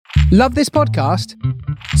Love this podcast?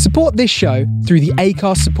 Support this show through the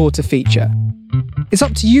Acast supporter feature. It's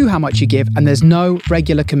up to you how much you give, and there's no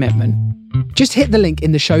regular commitment. Just hit the link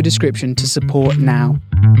in the show description to support now.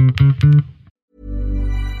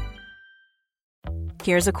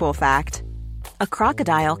 Here's a cool fact. A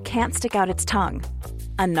crocodile can't stick out its tongue.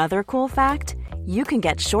 Another cool fact, you can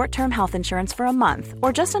get short-term health insurance for a month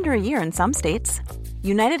or just under a year in some states.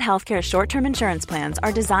 United Healthcare short-term insurance plans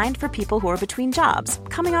are designed for people who are between jobs,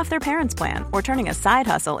 coming off their parents' plan, or turning a side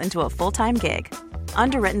hustle into a full-time gig.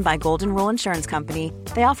 Underwritten by Golden Rule Insurance Company,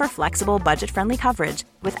 they offer flexible, budget-friendly coverage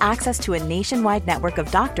with access to a nationwide network of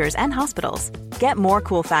doctors and hospitals. Get more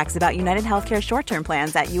cool facts about United Healthcare short-term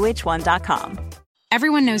plans at uh1.com.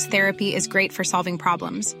 Everyone knows therapy is great for solving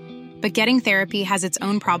problems, but getting therapy has its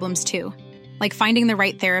own problems too, like finding the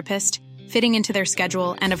right therapist, fitting into their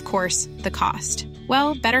schedule, and of course, the cost.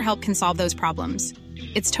 Well, BetterHelp can solve those problems.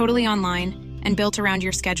 It's totally online and built around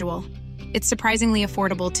your schedule. It's surprisingly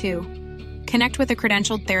affordable too. Connect with a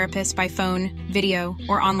credentialed therapist by phone, video,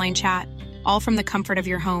 or online chat, all from the comfort of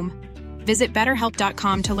your home. Visit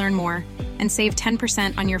BetterHelp.com to learn more and save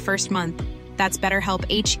 10% on your first month. That's BetterHelp,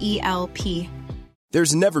 H-E-L-P.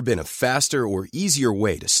 There's never been a faster or easier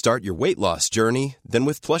way to start your weight loss journey than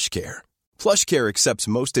with PlushCare. PlushCare accepts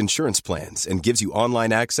most insurance plans and gives you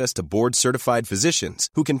online access to board-certified physicians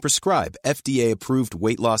who can prescribe FDA-approved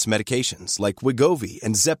weight loss medications like Wegovy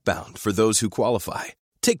and Zepbound for those who qualify.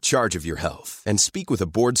 Take charge of your health and speak with a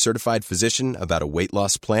board-certified physician about a weight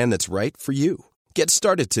loss plan that's right for you. Get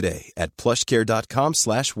started today at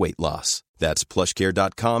plushcare.com/weight-loss. That's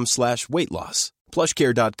plushcare.com/weight-loss.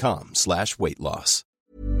 plushcare.com/weight-loss.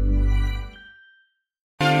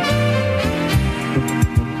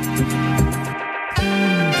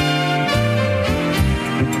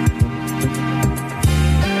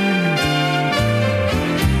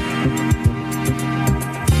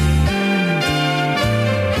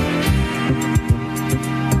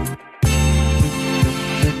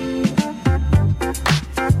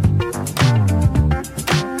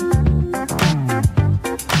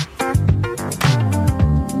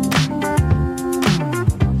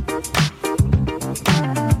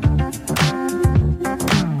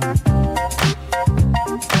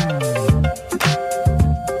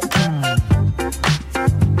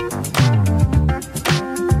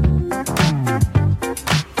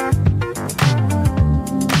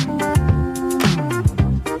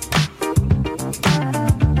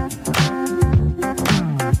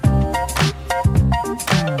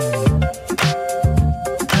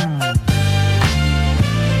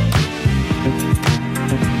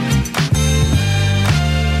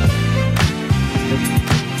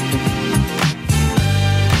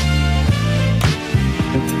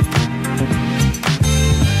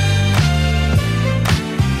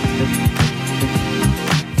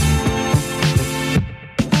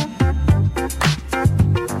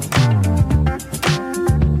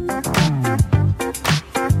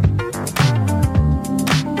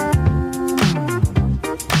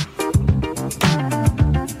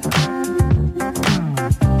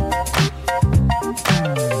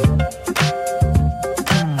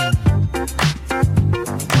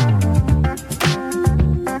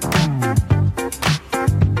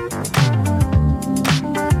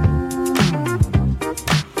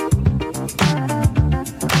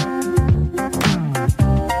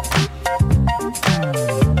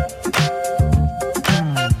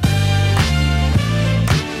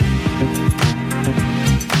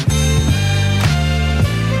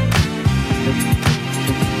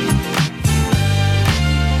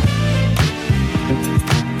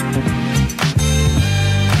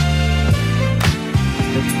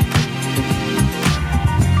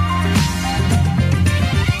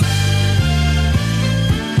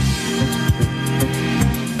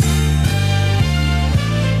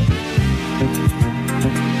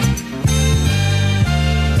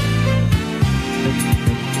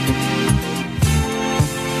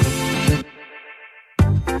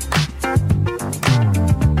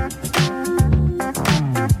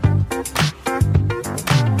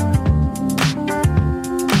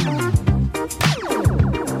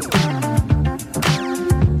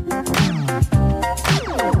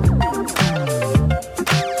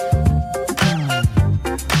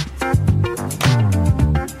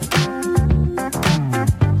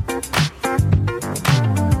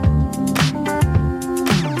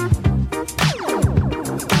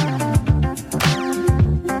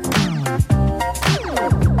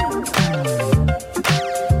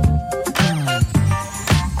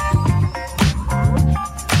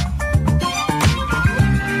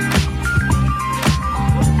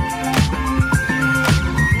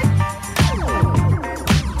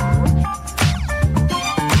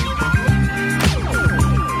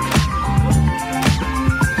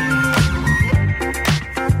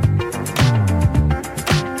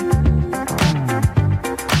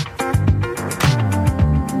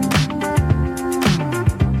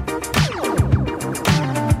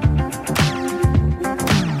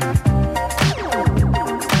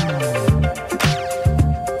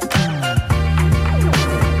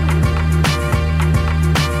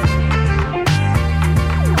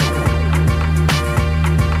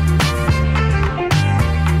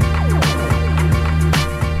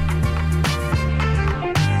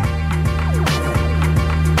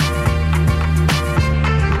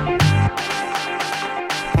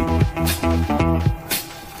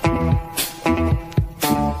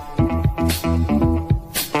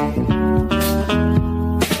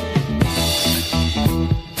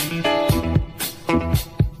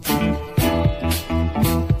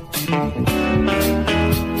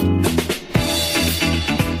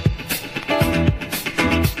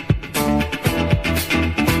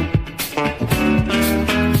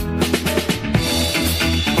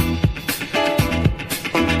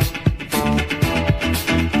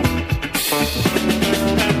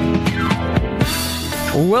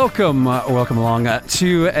 Welcome along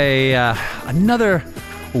to another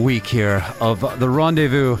week here of the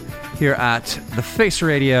Rendezvous here at the Face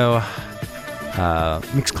Radio,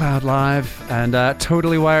 Mixcloud Live, and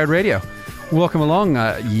Totally Wired Radio. Welcome along,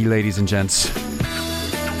 ye ladies and gents.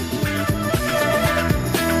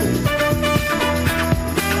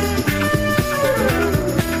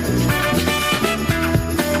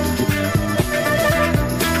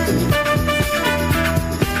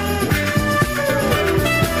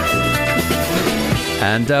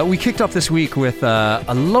 And we kicked off this week with a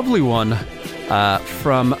lovely one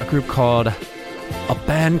from a group called a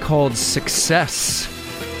band called Success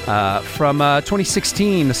from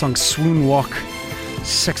 2016. The song "Swoon Walk,"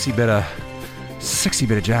 sexy bit of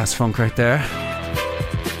jazz funk right there.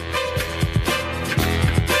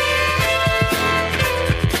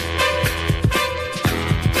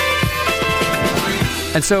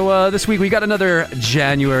 And so this week we got another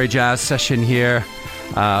January jazz session here.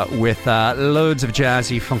 With loads of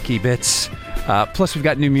jazzy, funky bits. Plus, we've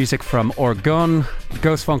got new music from Orgon,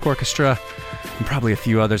 Ghost Funk Orchestra, and probably a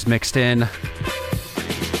few others mixed in.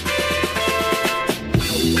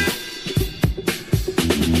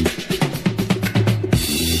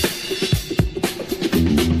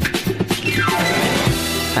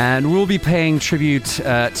 And we'll be paying tribute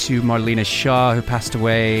to Marlena Shaw, who passed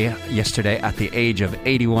away yesterday at the age of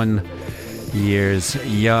 81 years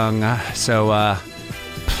young. So,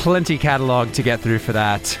 plenty catalog to get through for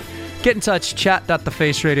that. Get in touch,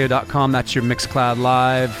 chat.thefaceradio.com. That's your Mixcloud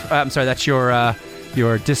Live. That's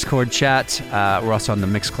your Discord chat. We're also on the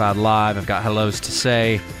Mixcloud Live. I've got hellos to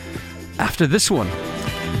say after this one.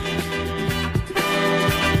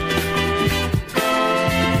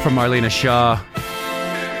 From Marlena Shaw.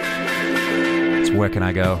 It's Where Can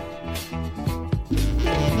I Go?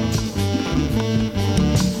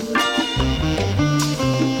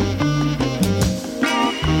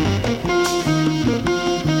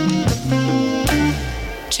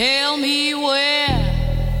 Tell me,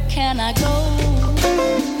 where can I go?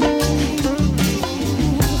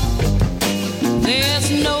 There's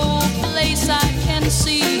no place I can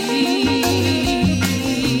see.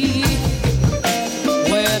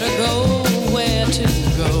 Where to go, where to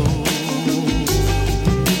go.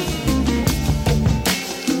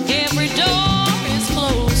 Every door is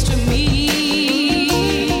closed to me.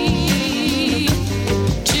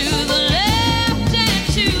 To the left and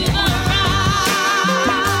to the right.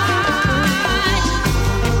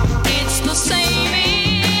 It's the same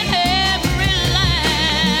in every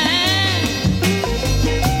land.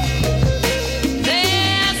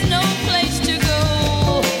 There's no place to go,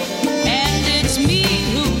 and it's me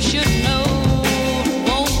who should know.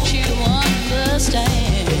 Won't you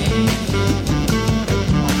understand?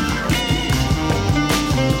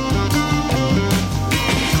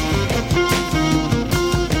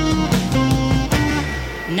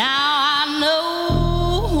 Now I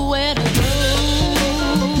know where to go,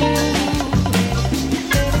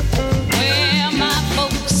 where my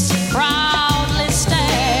folks proudly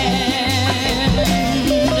stand.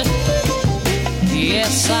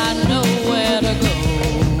 Yes, I know where to go,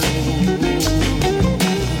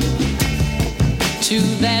 to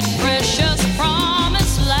that precious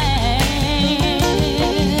promised land.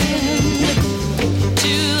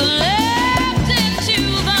 To the left and to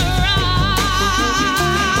the right.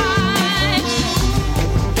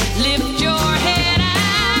 Lift your head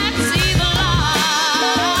and see the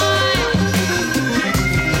light.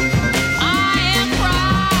 I am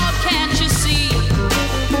proud, can't you see?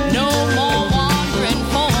 No more wandering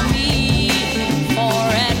for me, for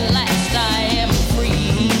at last I am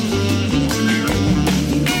free.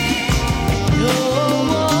 No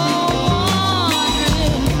more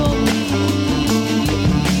wandering for me.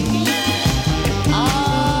 I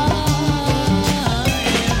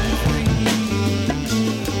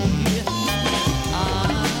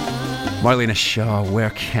Marlena Shaw,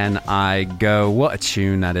 Where Can I Go? What a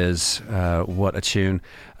tune that is. What a tune.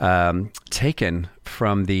 Taken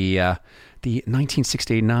from the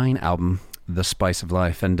 1969 album, The Spice of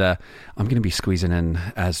Life. And I'm going to be squeezing in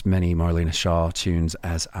as many Marlena Shaw tunes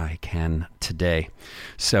as I can today.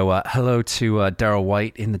 So hello to Daryl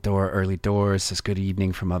White in the door, early doors. Says good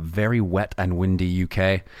evening from a very wet and windy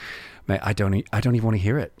UK. I don't even want to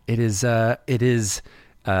hear it. It is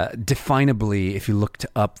definably, if you looked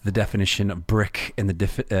up the definition of brick in the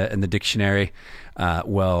dictionary,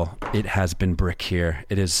 well, it has been brick here.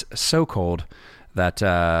 It is so cold that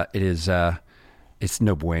it's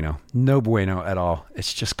no bueno at all.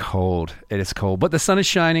 It's just cold. It is cold, but the sun is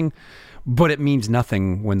shining. But it means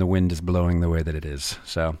nothing when the wind is blowing the way that it is.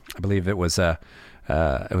 So I believe it was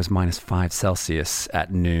 -5 Celsius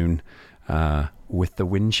at noon. with the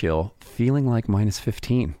wind chill feeling like minus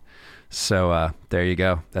 15. So there you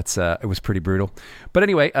go. That's it was pretty brutal. But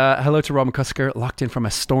anyway, hello to Rob McCusker, locked in from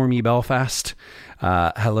a stormy Belfast.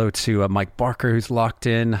 Hello to Mike Barker, who's locked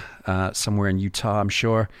in somewhere in Utah, I'm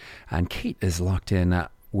sure. And Kate is locked in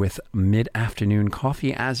with mid-afternoon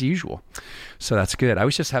coffee as usual. So that's good.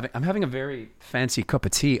 I'm having a very fancy cup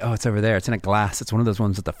of tea. Oh, it's over there. It's in a glass. It's one of those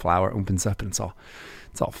ones that the flower opens up and it's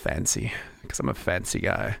all fancy because I'm a fancy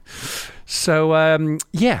guy. So,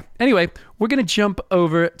 anyway, we're going to jump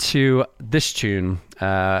over to this tune.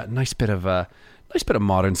 Nice bit of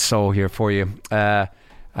modern soul here for you.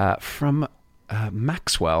 From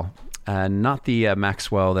Maxwell. Not the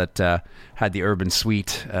Maxwell that had the urban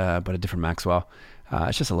suite, but a different Maxwell.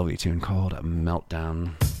 It's just a lovely tune called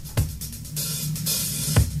Meltdown.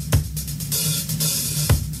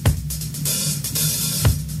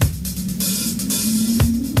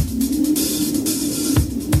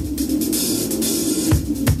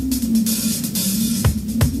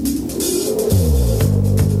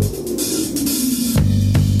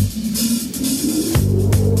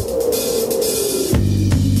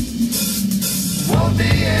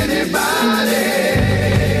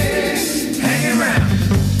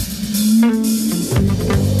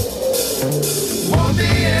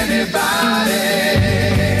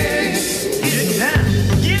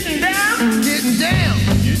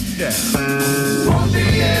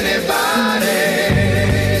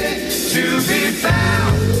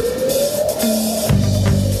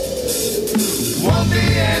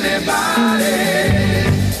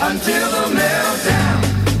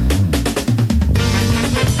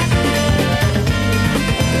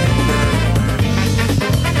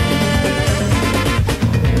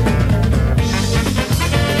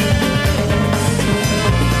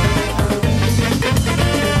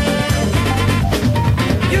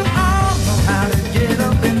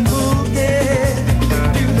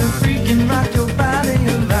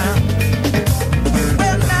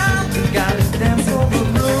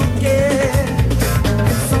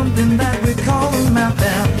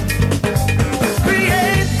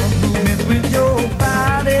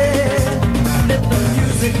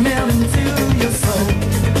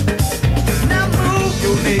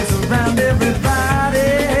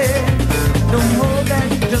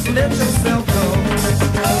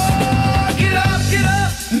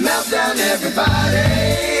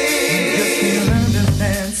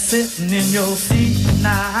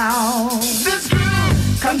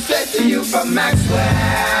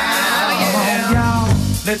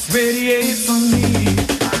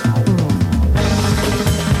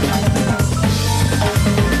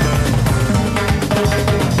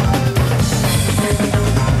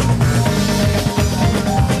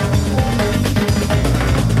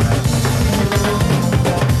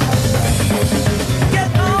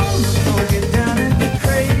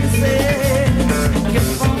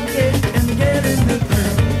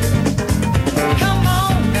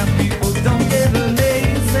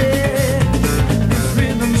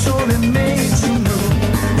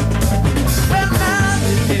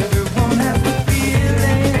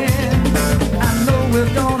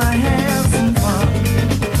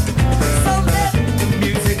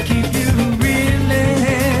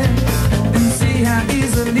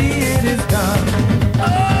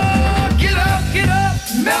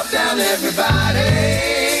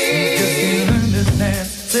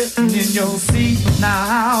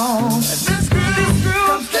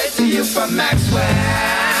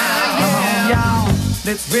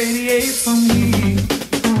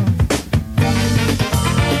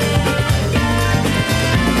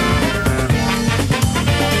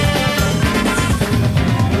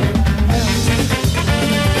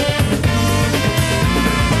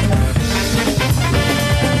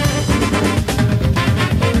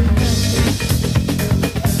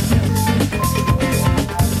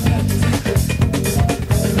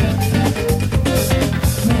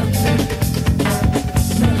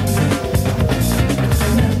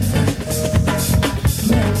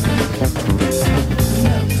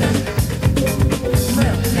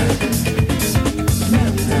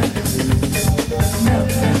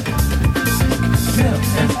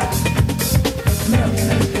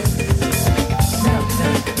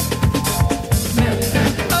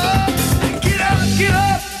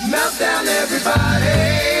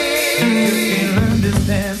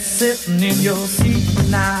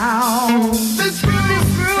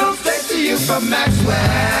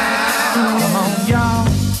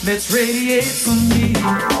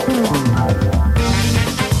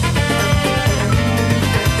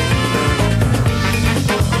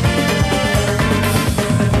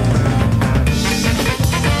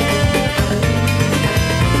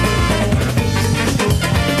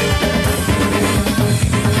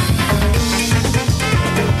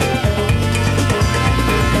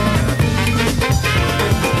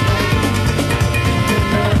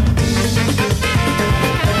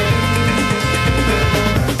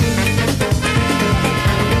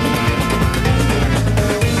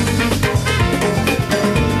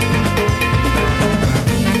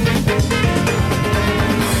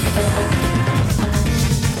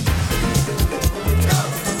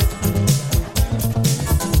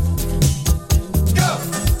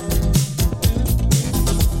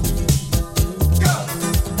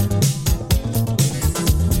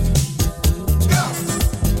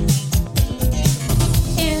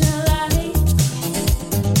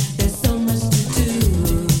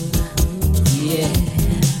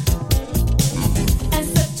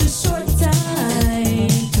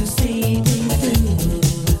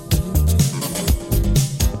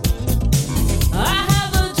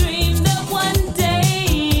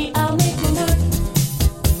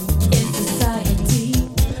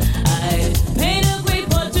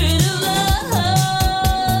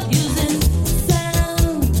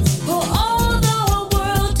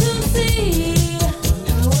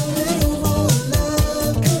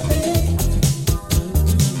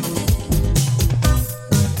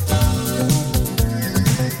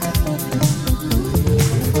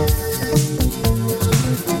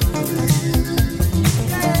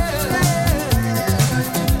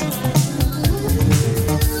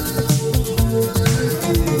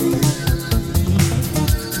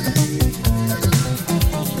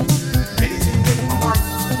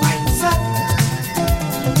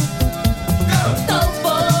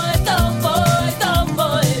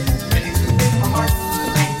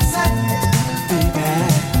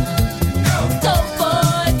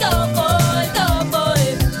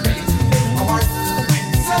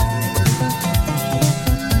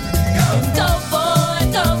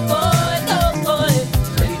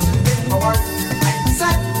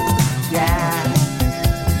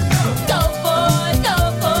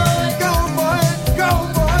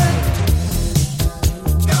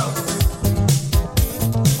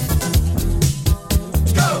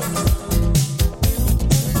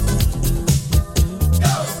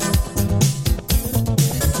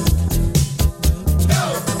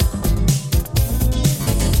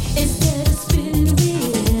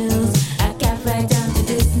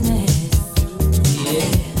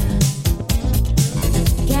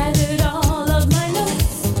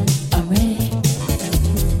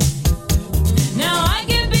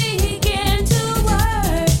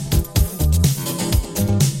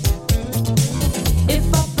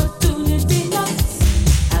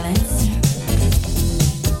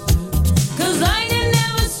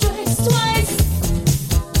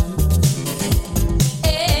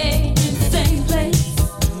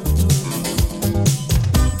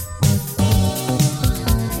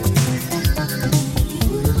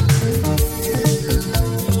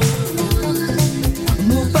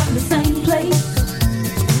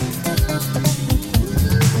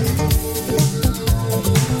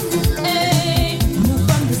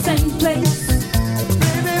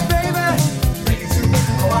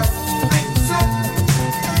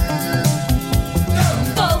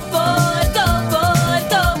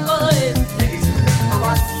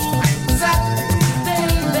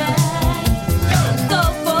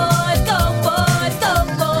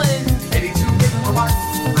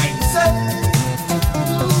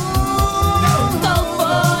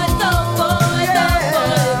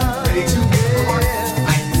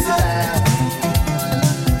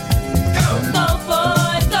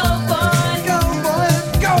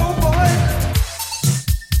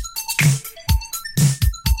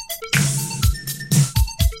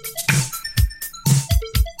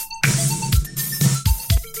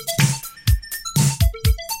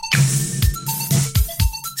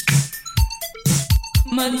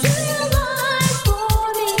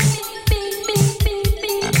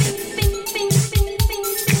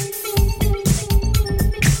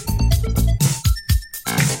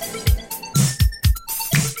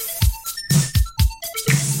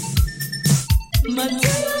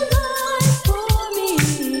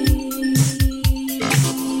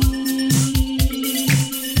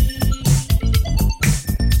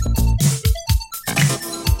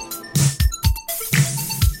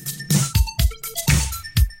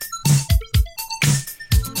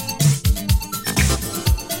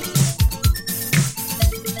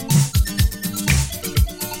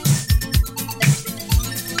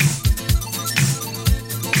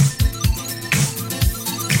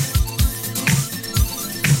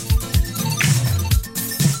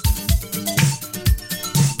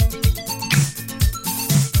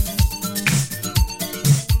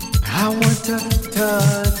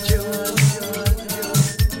 touch you.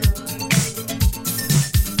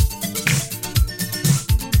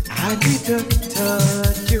 I need to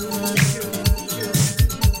touch you.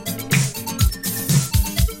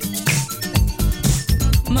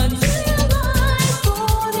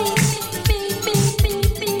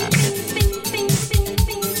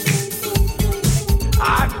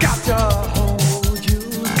 I've got to hold you.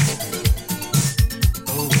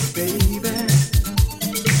 Oh, baby.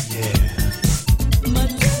 Yeah.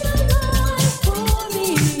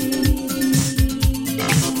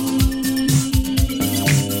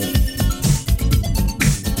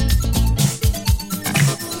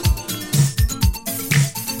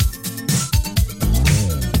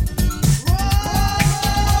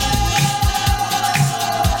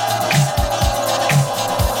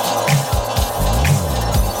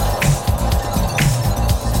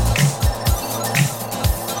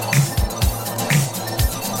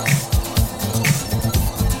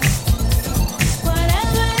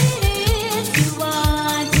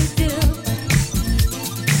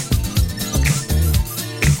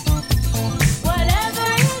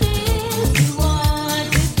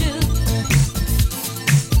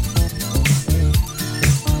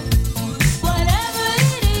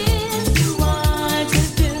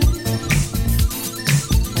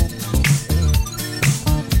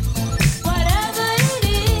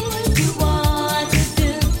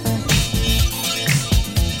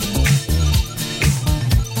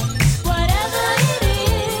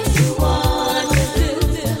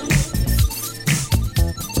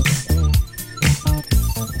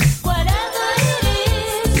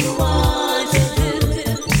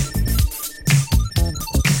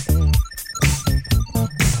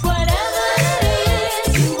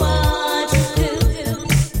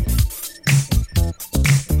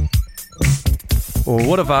 Well,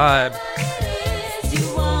 what a vibe.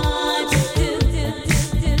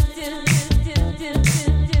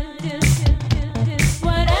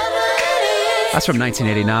 That's from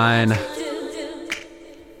 1989.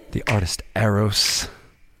 The artist Eros.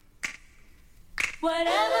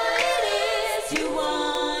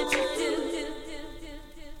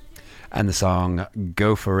 And the song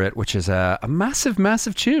Go For It, which is a massive,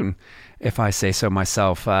 massive tune, if I say so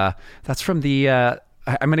myself. That's from the, I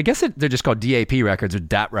mean, I guess they're just called DAP records or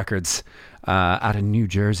DAT records out of New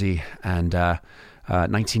Jersey. And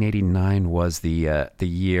 1989 was the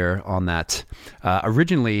year on that.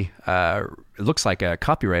 Originally, it looks like a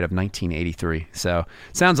copyright of 1983. So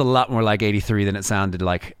it sounds a lot more like 83 than it sounded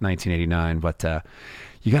like 1989. But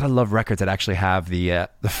you gotta love records that actually have the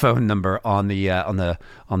phone number on the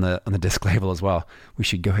disc label as well. We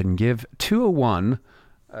should go ahead and give 201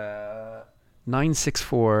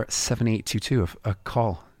 964-7822 a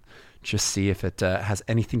call. Just see if it has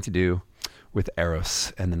anything to do with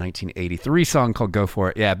Eros and the 1983 song called "Go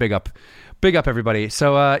For It." Yeah, big up everybody.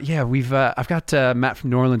 So yeah, I've got Matt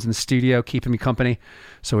from New Orleans in the studio keeping me company.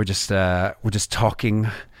 So we're just talking,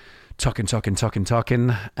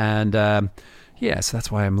 and yeah, so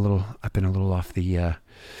that's why I've been a little off the.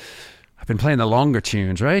 I've been playing the longer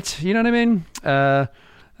tunes, right? You know what I mean?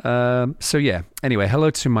 So yeah. Anyway,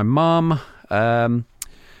 hello to my mom,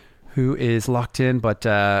 who is locked in, but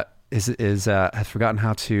has forgotten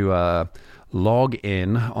how to log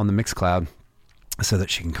in on the Mixcloud so that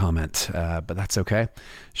she can comment. But that's okay.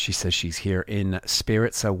 She says she's here in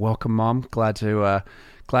spirit. So welcome, Mom. Glad to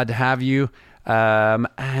have you.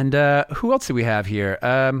 And who else do we have here?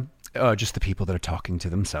 Just the people that are talking to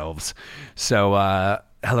themselves. So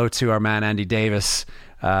hello to our man Andy Davis.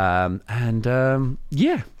 Yeah,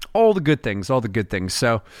 all the good things.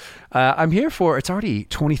 So I'm here for, it's already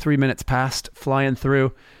 23 minutes past, flying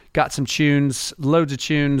through. Got some tunes, loads of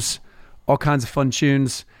tunes, all kinds of fun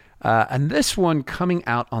tunes. And this one coming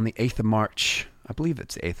out on the 8th of March. I believe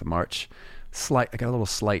it's the 8th of March. I got a little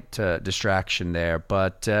slight distraction there.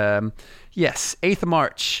 But yes, 8th of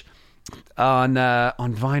March on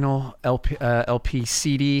vinyl, LP,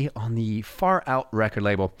 CD on the Far Out record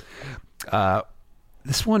label.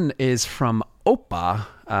 This one is from Opa,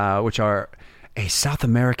 which are a South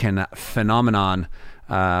American phenomenon,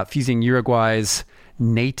 fusing Uruguay's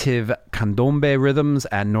native candombe rhythms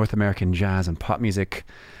and North American jazz and pop music.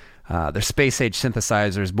 Their space-age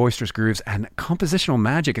synthesizers, boisterous grooves, and compositional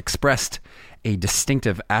magic expressed a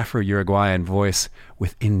distinctive Afro-Uruguayan voice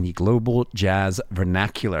within the global jazz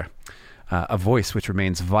vernacular, a voice which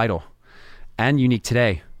remains vital and unique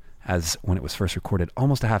today, as when it was first recorded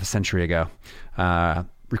almost a half a century ago.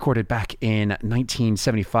 Recorded back in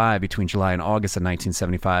 1975, between July and August of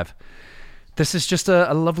 1975. This is just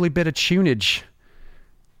a lovely bit of tunage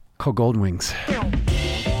called Gold Wings.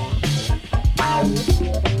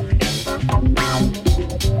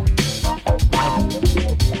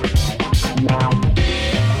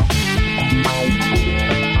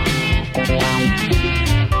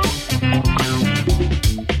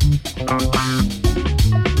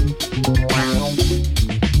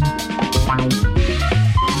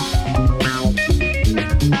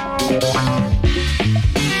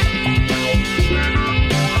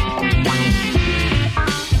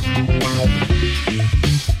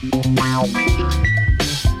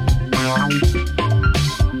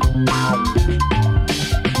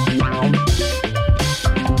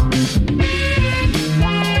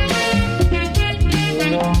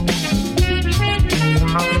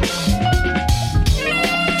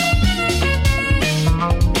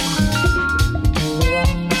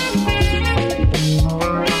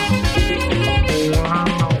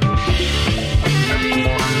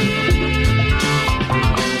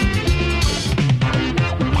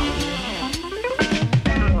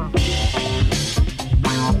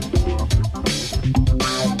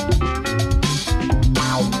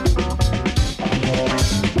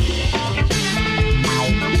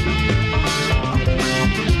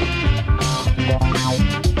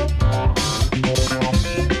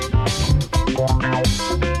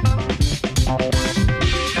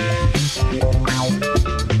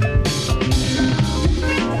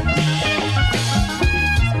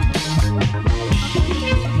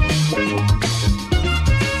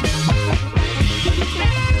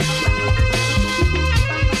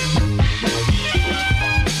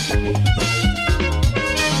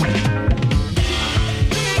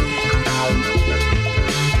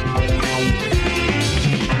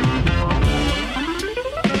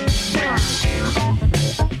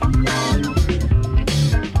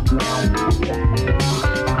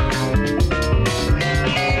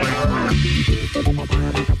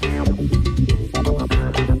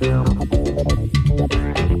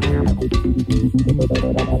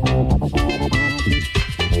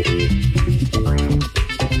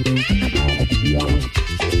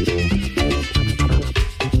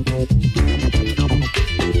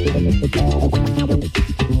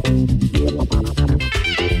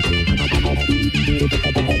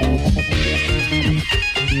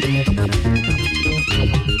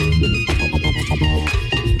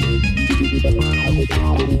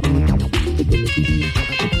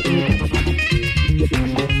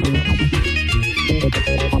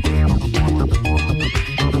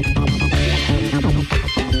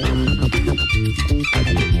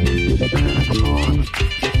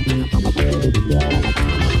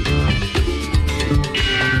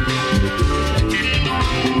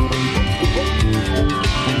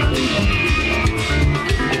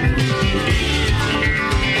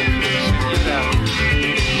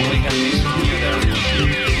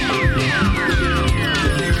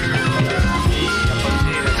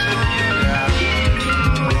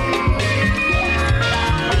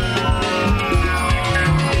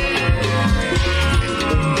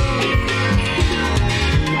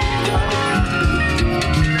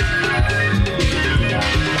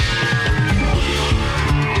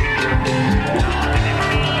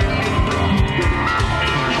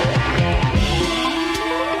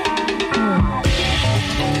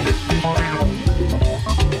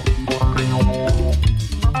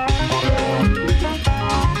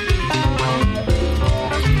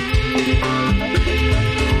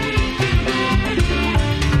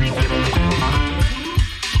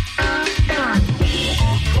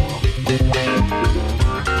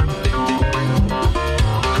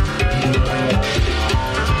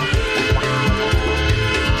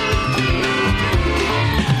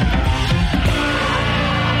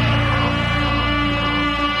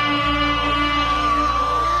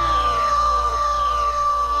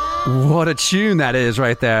 What a tune that is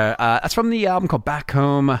right there. That's from the album called Back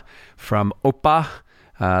Home from Oppa.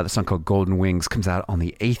 The song called Golden Wings comes out on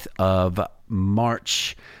the 8th of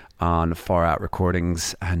March on Far Out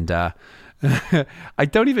Recordings. And I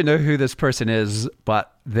don't even know who this person is,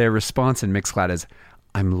 but their response in Mixcloud is,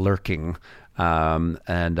 I'm lurking.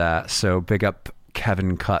 So big up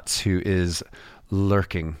Kevin Cutts, who is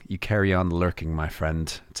lurking. You carry on lurking, my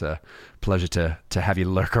friend. It's a pleasure to have you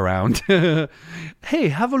lurk around. Hey,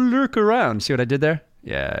 have a lurk around. See what I did there?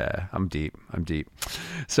 Yeah, I'm deep.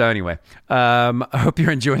 So anyway, I hope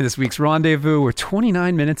you're enjoying this week's Rendezvous. We're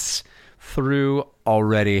 29 minutes through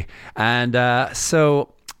already. And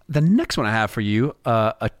so the next one I have for you,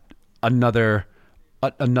 another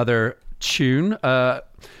tune,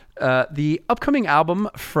 the upcoming album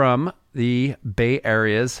from the Bay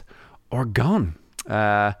Area's Orgone.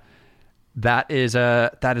 That is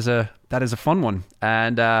a fun one,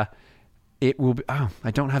 and it will be. Oh,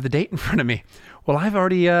 I don't have the date in front of me. Well, I've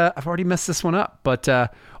already messed this one up. But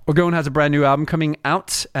Orgone has a brand new album coming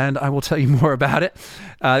out, and I will tell you more about it.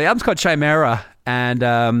 The album's called Chimera,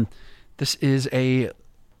 and this is a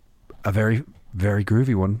very, very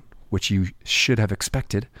groovy one, which you should have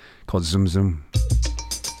expected, called Zoom Zoom.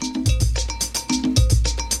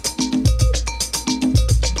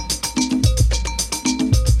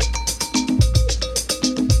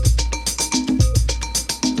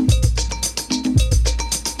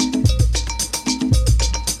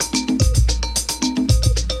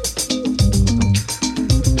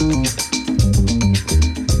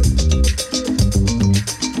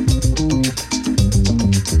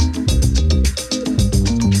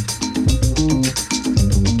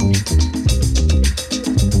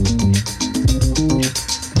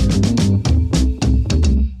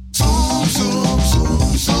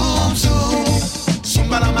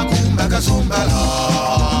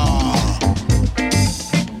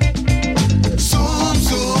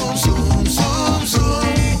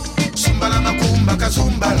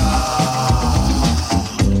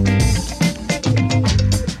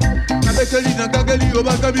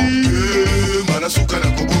 batami Manasuka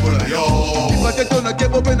na kokobola yo Ipateto na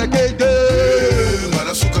kebope na kete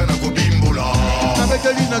Manasuka na kobimbola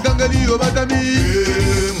Nabeteli na gangali o batami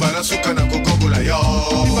Manasuka na kokobola yo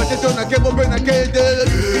Ipateto na kebope na kete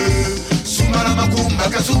Sumbala makumba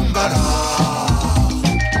kazumbala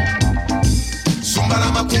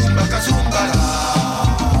Sumbala makumba kazumbala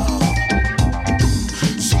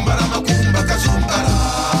Sumbala makumba kazumbala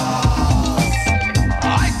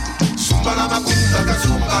Sumbala makumba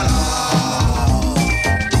kazumbala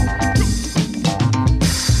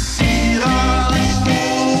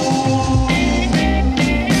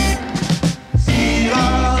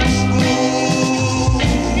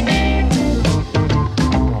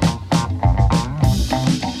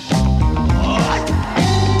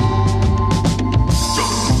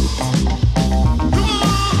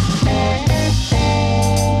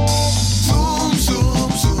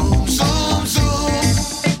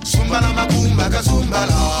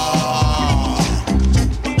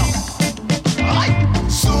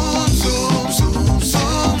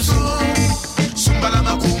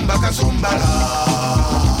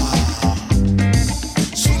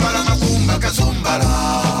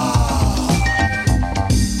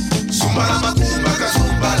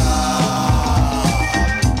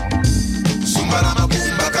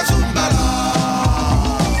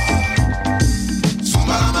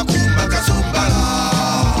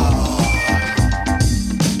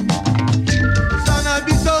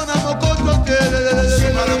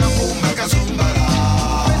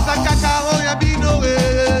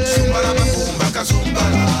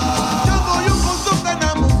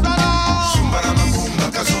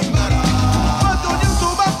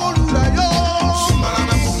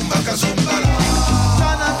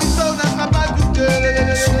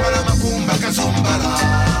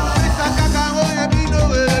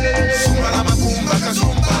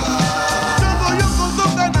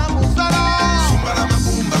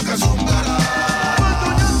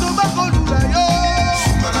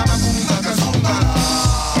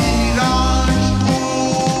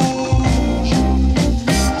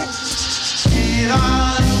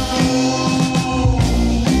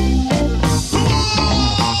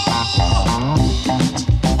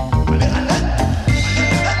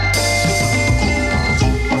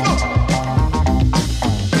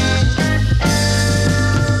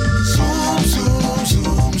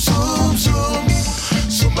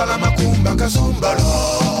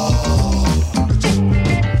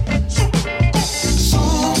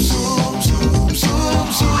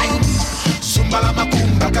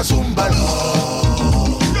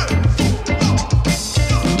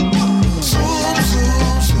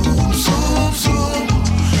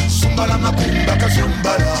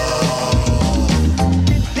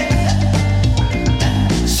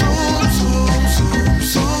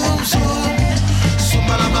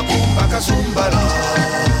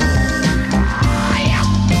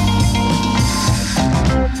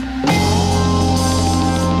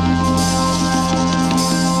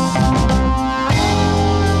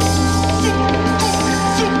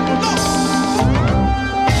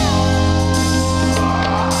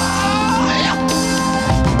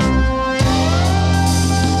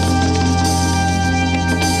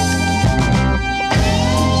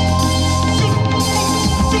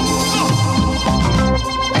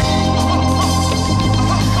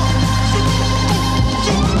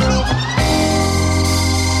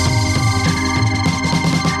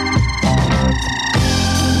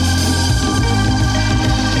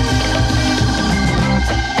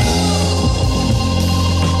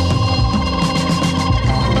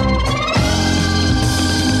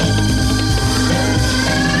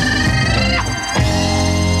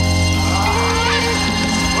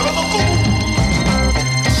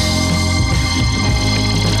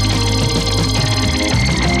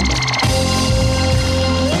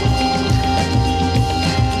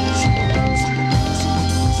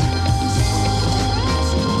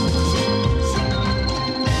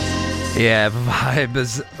Yeah,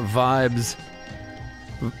 vibes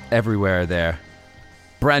everywhere there.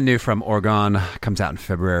 Brand new from Oregon, comes out in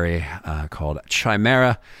February, called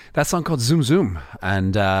Chimera. That song called Zoom Zoom.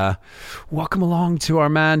 And welcome along to our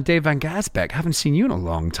man Dave Van Gasbeck. Haven't seen you in a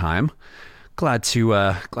long time. Glad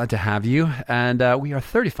to have you. And we are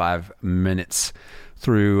 35 minutes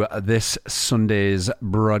through this Sunday's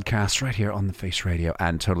broadcast right here on the Face Radio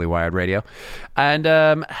and Totally Wired Radio. And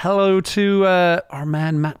hello to our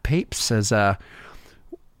man Matt Pape says,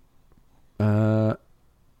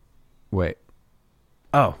 wait.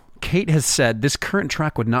 Oh, Kate has said this current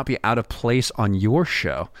track would not be out of place on your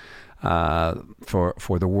show for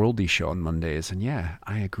the Worldy show on Mondays. And yeah,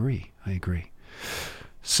 I agree.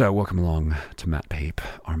 So welcome along to Matt Pape,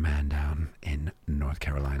 our man down in North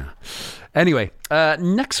Carolina. Anyway,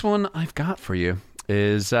 next one I've got for you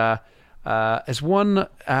is one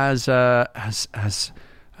as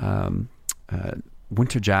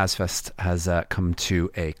Winter Jazz Fest has come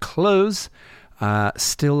to a close.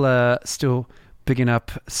 Still picking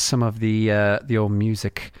up some of the old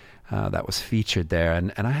music that was featured there,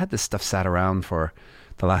 and I had this stuff sat around for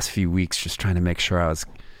the last few weeks, just trying to make sure I was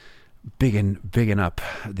bigging up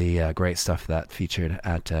the great stuff that featured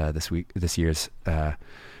at this year's New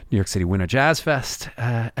York City Winter Jazz Fest,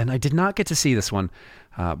 and I did not get to see this one.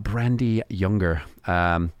 Brandy Younger,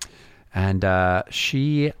 and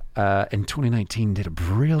she in 2019 did a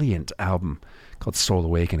brilliant album called Soul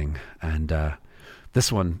Awakening, and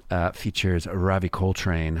this one features Ravi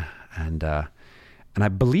Coltrane, and I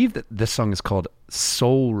believe that this song is called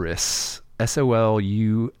Soulris, Soulris.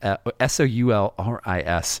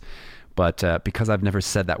 But because I've never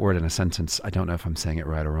said that word in a sentence, I don't know if I'm saying it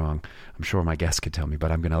right or wrong. I'm sure my guest could tell me,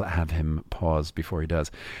 but I'm going to have him pause before he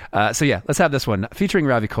does. So yeah, let's have this one featuring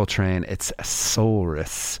Ravi Coltrane. It's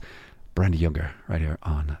Soulris, Brandy Younger, right here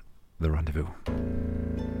on The Rendezvous.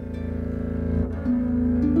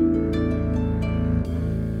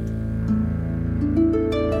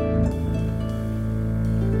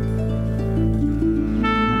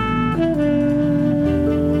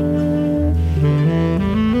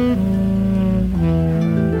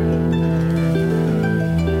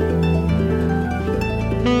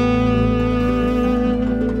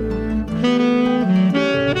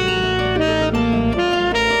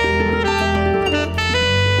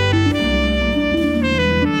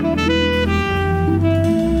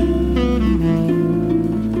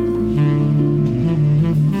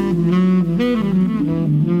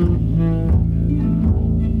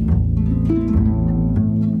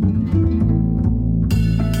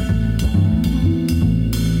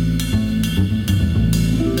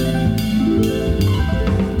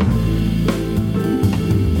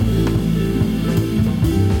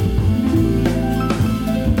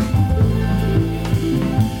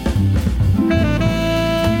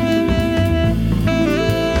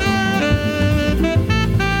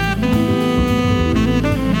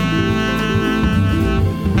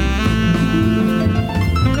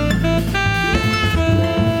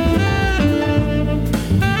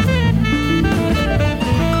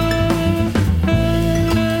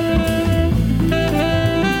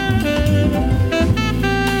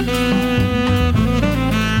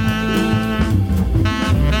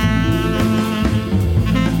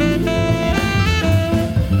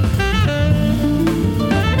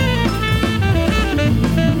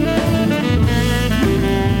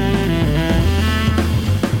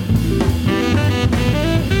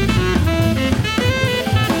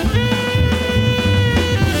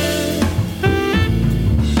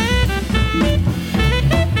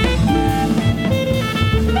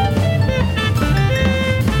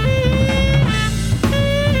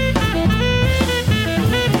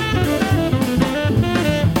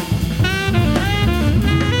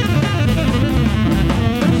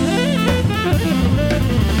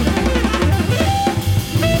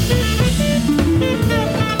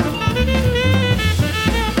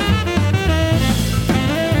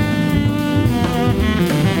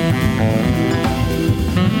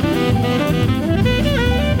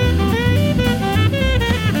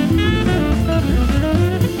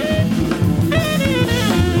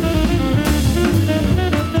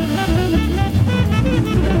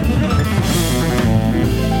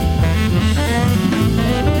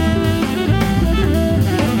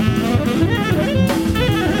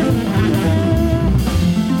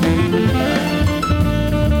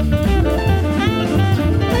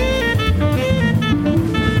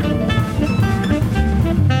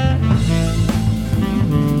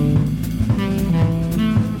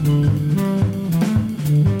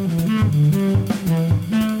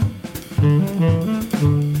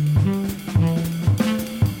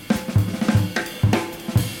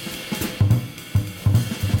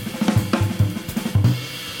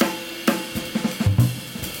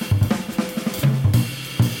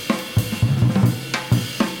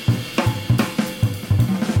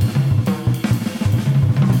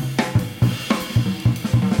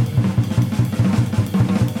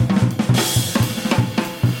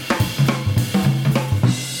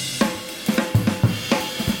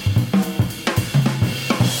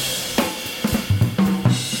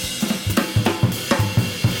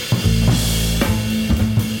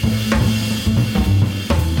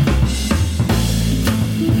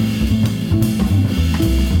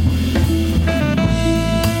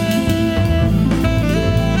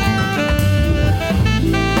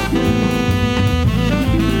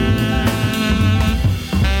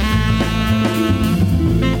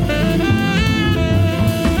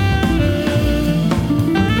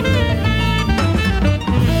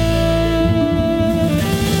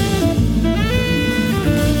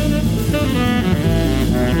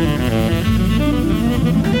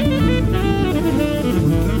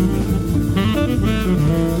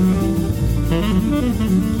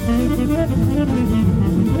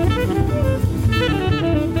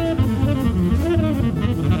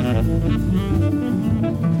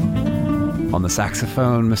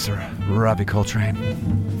 saxophone, Mr. Robbie Coltrane.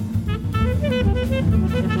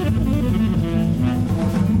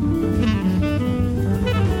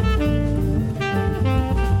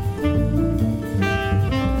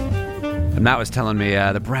 And Matt was telling me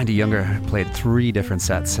that Brandy Younger played 3 different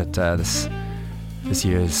sets at this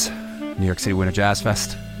year's New York City Winter Jazz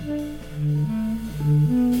Fest.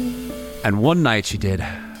 And one night she did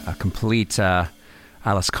a complete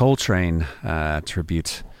Alice Coltrane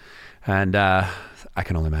tribute. And I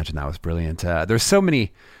can only imagine that was brilliant. There's so many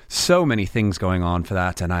things going on for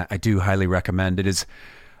that, and I do highly recommend it.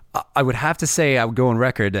 I would have to say, I would go on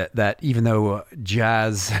record that even though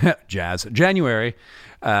January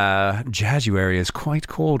is quite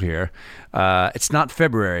cold here, it's not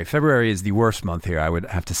February. February is the worst month here, I would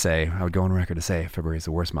have to say. I would go on record to say February is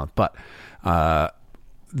the worst month. But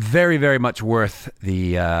very, very much worth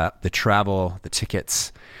the travel, the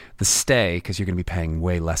tickets, the stay, because you're going to be paying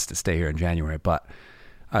way less to stay here in January. But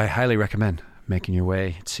I highly recommend making your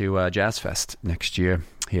way to Jazz Fest next year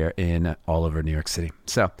here in all over New York City.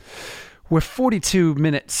 So we're 42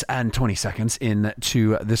 minutes and 20 seconds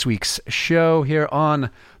into this week's show here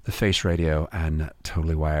on The Face Radio and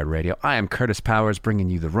Totally Wired Radio. I am Kurtis Powers,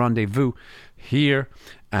 bringing you the Rendezvous here,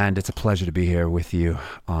 and it's a pleasure to be here with you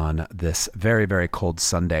on this very, very cold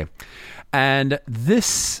Sunday. And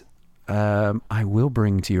this I will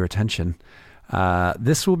bring to your attention.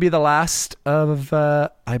 This will be the last of,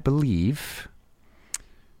 I believe,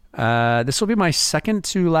 this will be my second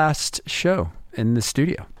to last show in the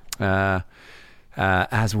studio.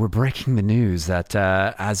 As we're breaking the news that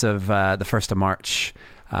as of the 1st of March,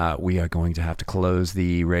 we are going to have to close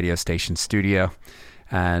the radio station studio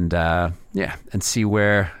and see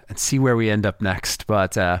where we end up next.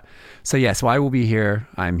 But so I will be here.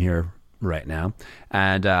 I'm here right now,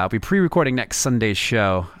 and I'll be pre-recording next Sunday's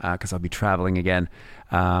show because I'll be traveling again,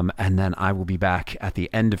 and then I will be back at the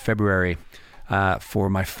end of February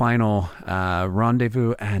for my final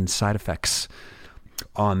Rendezvous and Side Effects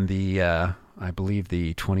on the I believe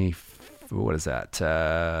the 20. What is that?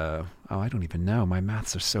 I don't even know. My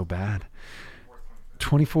maths are so bad.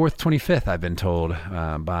 24th, 25th. I've been told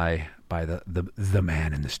by the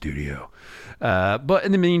man in the studio. But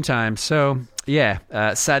in the meantime,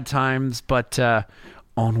 sad times, but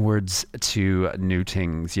onwards to new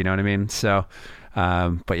things. You know what I mean? So,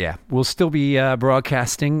 we'll still be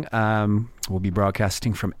broadcasting. We'll be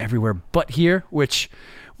broadcasting from everywhere but here, which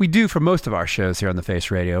we do for most of our shows here on the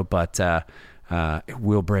Face Radio. But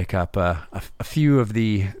we'll break up a few of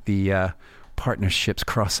the partnerships,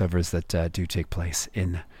 crossovers that do take place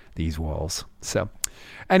in these walls. So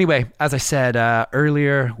anyway, as I said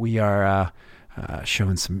earlier, we are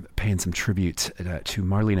paying some tribute to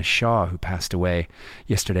Marlena Shaw, who passed away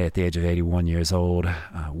yesterday at the age of 81 years old,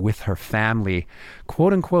 with her family,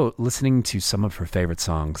 quote unquote, listening to some of her favorite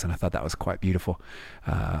songs. And I thought that was quite beautiful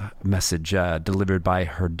message delivered by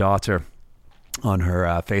her daughter on her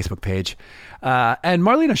Facebook page. And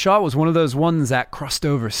Marlena Shaw was one of those ones that crossed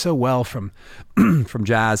over so well from from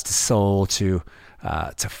jazz to soul to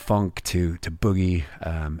funk to boogie,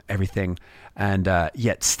 everything. And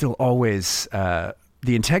yet still always the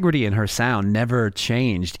integrity in her sound never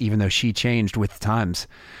changed, even though she changed with times.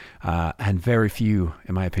 And very few,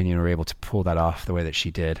 in my opinion, were able to pull that off the way that she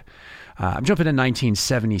did. I'm jumping in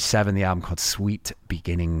 1977, the album called Sweet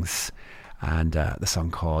Beginnings, and the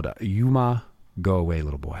song called Yuma, Go Away,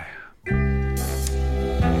 Little Boy.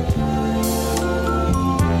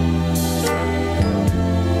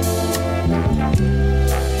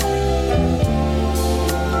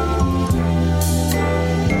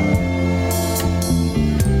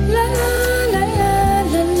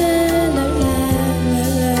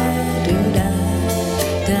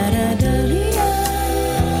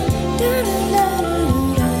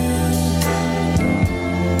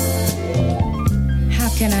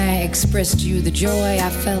 Expressed to you the joy I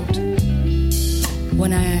felt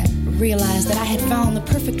when I realized that I had found the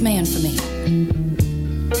perfect man for me.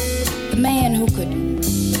 The man who could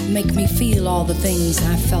make me feel all the things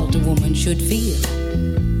I felt a woman should feel.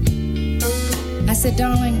 I said,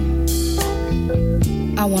 darling,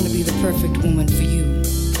 I want to be the perfect woman for you.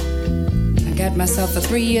 I got myself a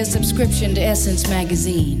 3-year subscription to Essence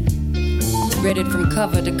magazine. Read it from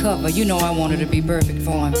cover to cover. You know I wanted to be perfect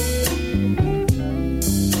for him.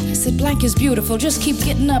 I said, Blank is beautiful, just keep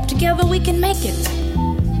getting up. Together we can make it.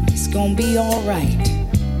 It's gonna be all right.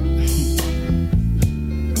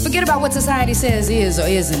 Forget about what society says is or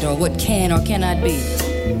isn't, or what can or cannot be.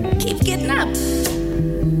 Keep getting up.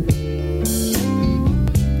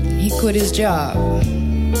 He quit his job.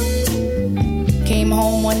 Came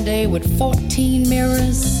home one day with 14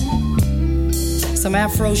 mirrors, some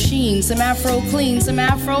Afro sheen, some Afro clean, some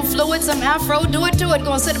Afro fluid, some Afro do it to it.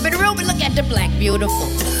 Gonna sit up in the room and look at the black beautiful.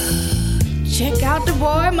 Check out the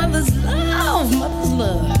boy, mother's love, mother's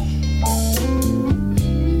love.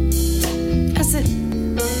 I said,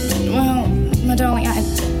 well, my darling,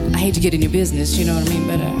 I hate to get in your business, you know what I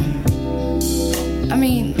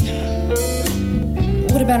mean,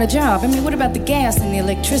 but what about a job? I mean, what about the gas and the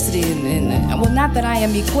electricity? Well, not that I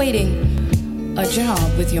am equating a job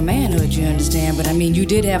with your manhood, you understand, but I mean, you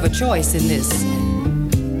did have a choice in this.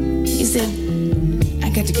 He said, I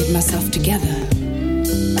got to get myself together.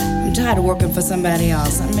 I'm tired of working for somebody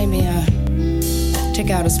else. Maybe take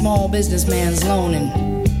out a small businessman's loan and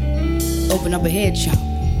open up a head shop.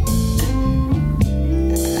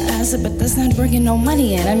 I said, but that's not bringing no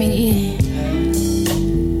money in. I mean,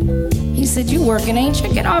 he said, you working, ain't you?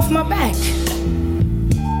 Get off my back.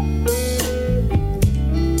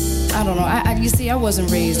 I don't know. You see, I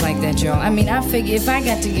wasn't raised like that, y'all. I mean, I figure if I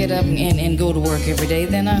got to get up and go to work every day,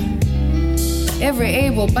 then every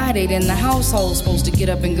able-bodied in the household's supposed to get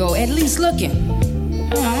up and go, at least looking.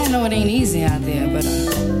 I know it ain't easy out there, but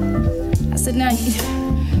I said, now,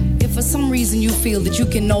 if for some reason you feel that you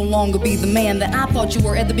can no longer be the man that I thought you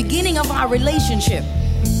were at the beginning of our relationship,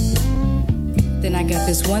 then I got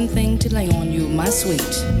this one thing to lay on you, my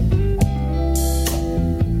sweet.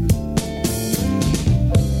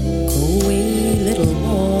 Go away, little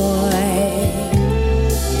boy.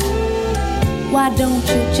 Why don't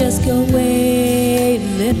you just go away,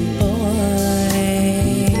 little boy?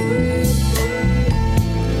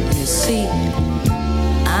 You see,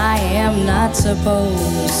 I am not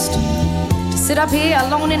supposed to sit up here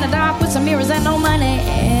alone in the dark with some mirrors and no money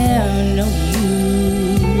and no you.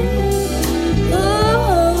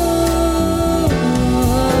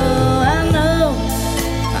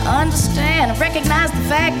 Understand, I recognize the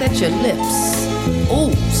fact that your lips,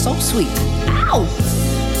 oh, so sweet, ow,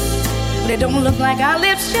 but it don't look like our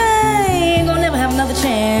lips, ain't gonna never have another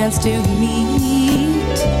chance to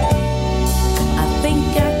meet. I think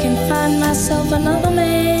I can find myself another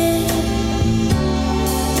man,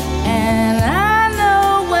 and I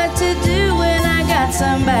know what to do when I got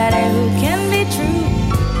somebody who can be true.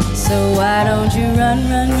 So why don't you run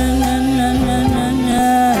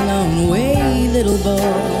away, little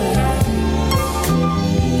boy?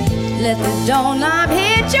 Let the doorknob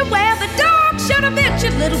hit you where the dog should have bit you,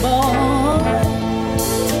 little boy.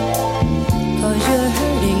 'Cause you're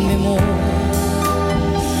hurting me more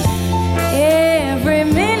every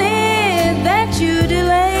minute that you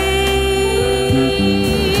delay.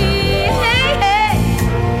 Hey, hey.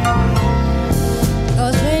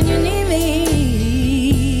 'Cause when you need me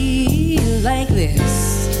like this,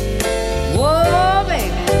 whoa,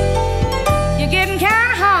 baby, you're getting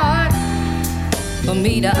kinda hard for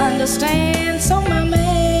me to understand. So my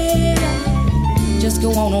man, just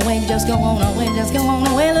go on away, just go on away, just go on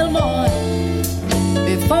away, little boy,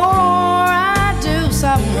 before I do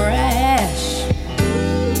something rash.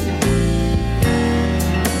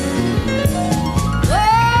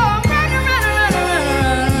 Oh,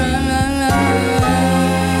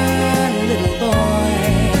 run, little boy.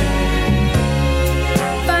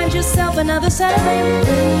 Find yourself another set of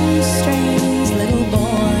strings, little boy.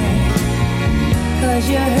 'Cause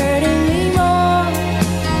you're hurting me more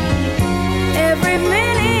every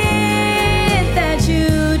minute that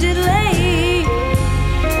you delay.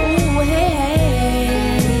 Ooh, hey, hey.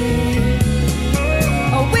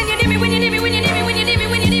 Oh, when you need me, when you need me, when you need me, when you need me,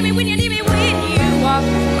 when you need me, when you need me, when you walk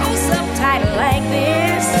close up tight like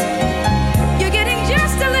this, you're getting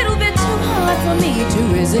just a little bit too hard for me to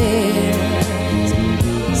resist.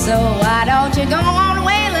 So why don't you go on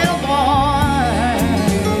away, little boy?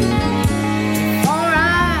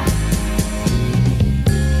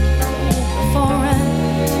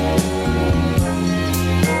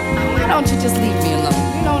 Why don't you just leave me alone?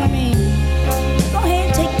 You know what I mean? Go ahead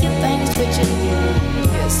and take your things with you.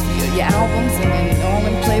 Yes, your albums and all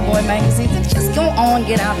them Playboy magazines. And just go on,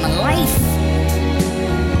 get out of my life.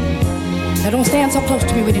 Now don't stand so close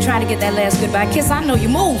to me when you're trying to get that last goodbye kiss. I know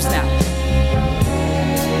your moves now.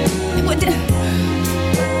 Well,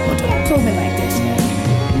 don't pull me like that.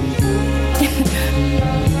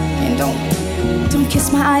 And don't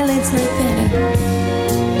kiss my eyelids like that.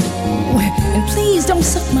 And please don't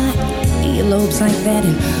suck my earlobes like that.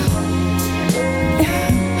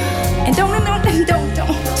 And don't.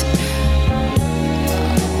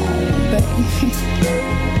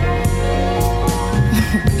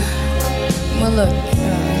 Well, look,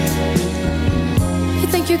 you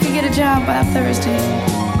think you could get a job by Thursday?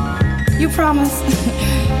 You promise?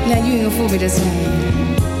 Now you ain't gonna fool me this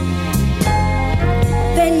time.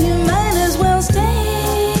 Then you might as well stay.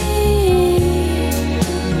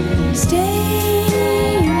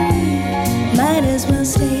 as well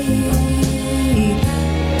stay.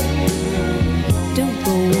 Don't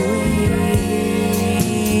go away.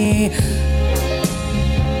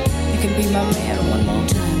 You can be my man one more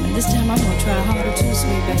time, and this time I'm gonna try harder too,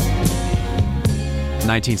 sweet baby.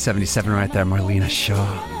 1977 right there, Marlena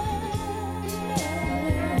Shaw.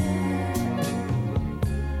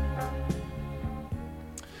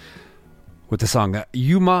 With the song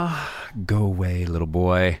Yuma, Go Away, Little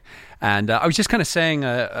Boy. And I was just kind of saying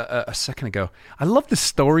a second ago, I love the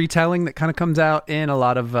storytelling that kind of comes out in a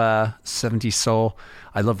lot of 70s soul.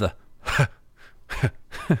 I love the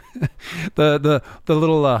the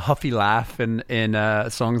little huffy laugh in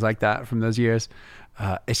songs like that from those years.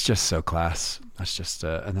 It's just so class. That's just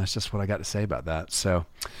what I got to say about that. So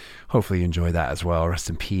hopefully you enjoy that as well. Rest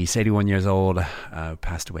in peace. 81 years old,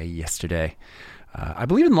 passed away yesterday. I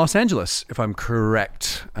believe in Los Angeles, if I'm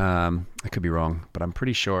correct. I could be wrong, but I'm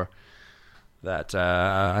pretty sure that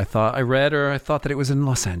I thought that it was in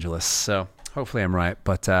Los Angeles. So hopefully I'm right.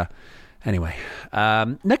 But anyway,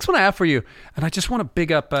 next one I have for you, and I just want to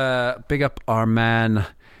big up our man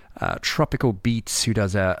Tropical Beats, who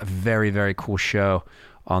does a very, very cool show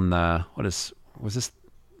on was this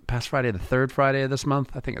past Friday, the third Friday of this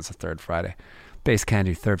month? I think it's the third Friday. Bass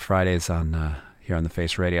Candy, third Fridays on here on the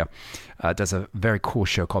Face Radio. Does a very cool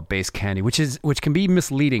show called Bass Candy, which can be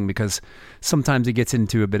misleading because sometimes it gets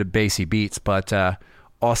into a bit of bassy beats, but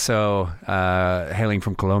also hailing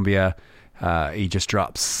from Colombia, he just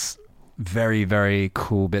drops very, very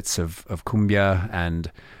cool bits of cumbia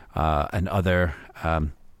and other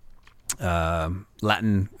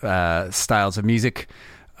Latin styles of music,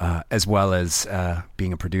 as well as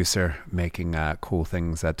being a producer, making cool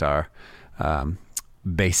things that are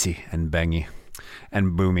bassy and bangy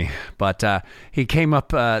and boomy. But he came up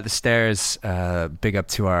the stairs, big up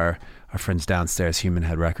to our friends downstairs, Human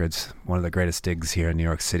Head Records, one of the greatest digs here in New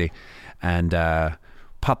York City, and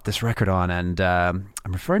popped this record on. And I'm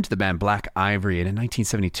referring to the band Black Ivory, and in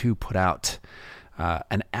 1972 put out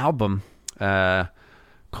an album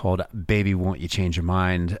called Baby Won't You Change Your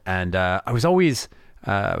Mind. And I was always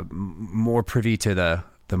more privy to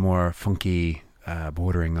the more funky,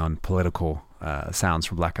 bordering on political sounds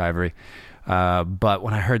from Black Ivory. But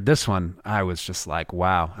when I heard this one, I was just like,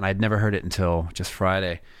 wow. And I'd never heard it until just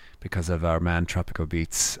Friday because of our man Tropical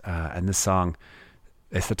Beats. And this song,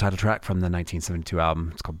 it's the title track from the 1972 album.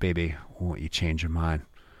 It's called Baby Won't You Change Your Mind.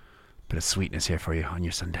 Bit of sweetness here for you on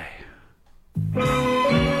your Sunday.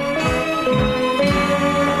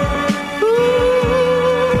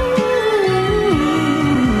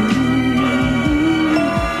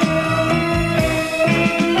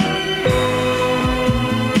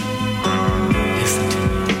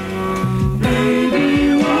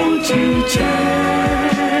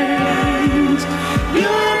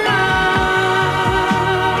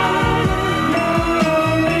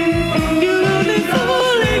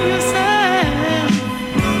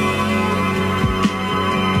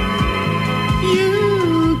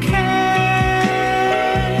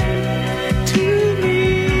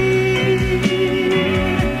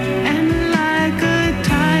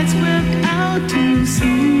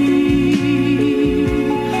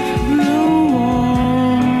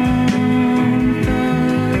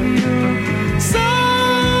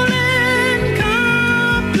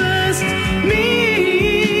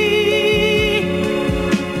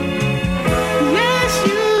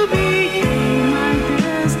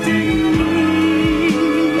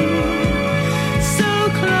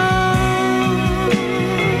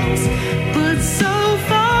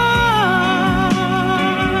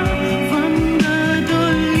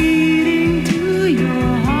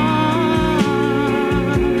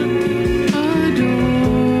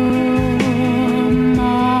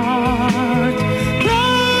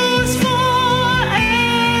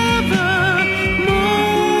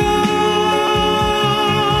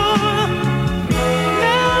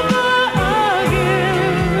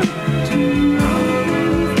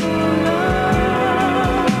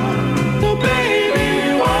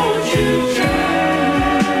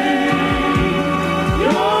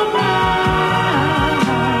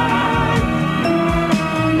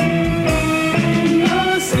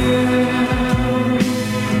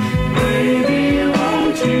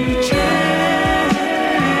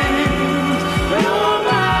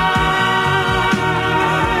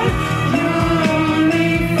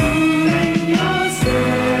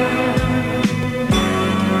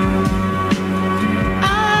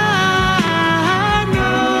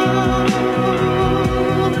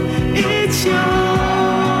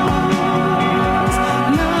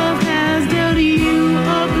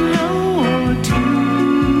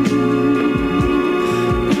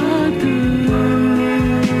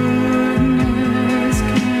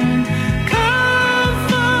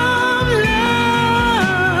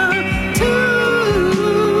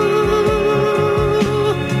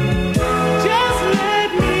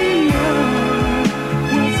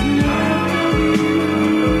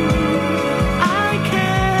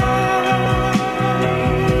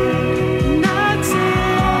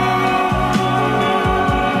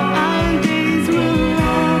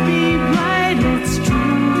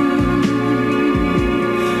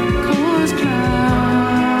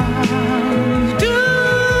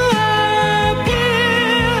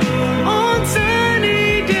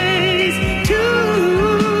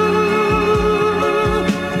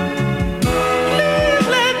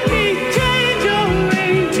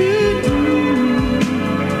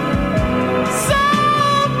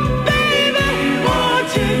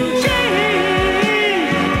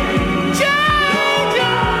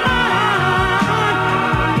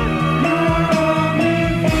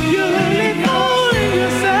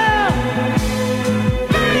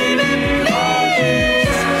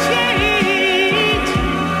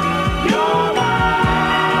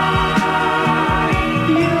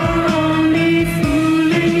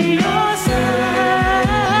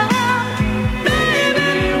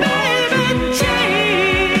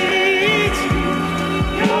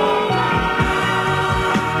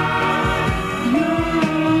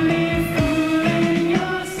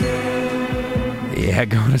 Yeah,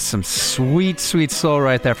 going to some sweet, sweet soul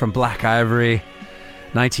right there from Black Ivory.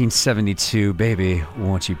 1972, baby,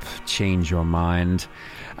 won't you change your mind?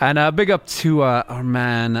 And big up to our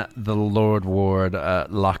man, the Lord Ward,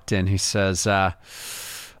 Locked In, who says,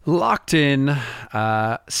 Locked In,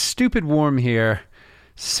 stupid warm here,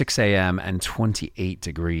 6 a.m. and 28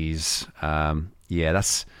 degrees. Yeah,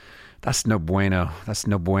 that's no bueno. That's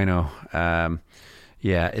no bueno.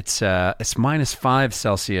 Yeah, it's -5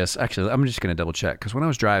 Celsius. Actually, I'm just going to double check because when I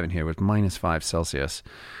was driving here, it was -5 Celsius.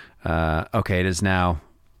 Okay, it is now.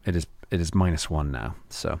 It is -1 now.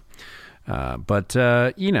 So, but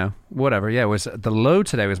you know, whatever. Yeah, it was the low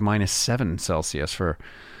today was -7 Celsius for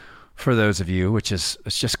those of you, which is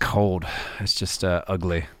it's just cold. It's just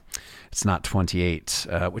ugly. It's not 28,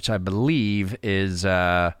 which I believe is.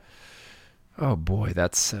 Oh boy,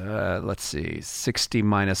 that's let's see, 60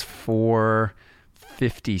 minus 4.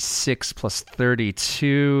 56 plus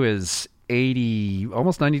 32 is 80,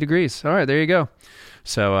 almost 90 degrees. All right, there you go.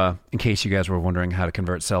 So in case you guys were wondering how to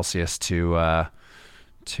convert Celsius to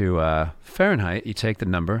Fahrenheit, you take the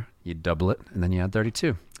number, you double it, and then you add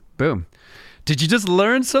 32. Boom. Did you just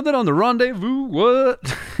learn something on the Rendezvous?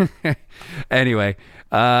 What? Anyway,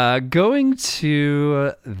 going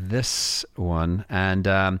to this one, and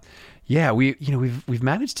yeah, we've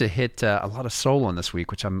managed to hit a lot of soul on this week,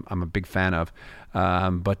 which I'm a big fan of.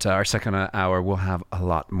 But our second hour will have a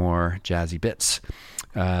lot more jazzy bits.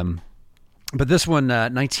 But this one,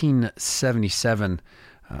 1977,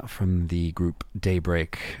 from the group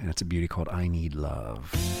Daybreak, and it's a beauty called I Need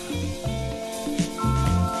Love.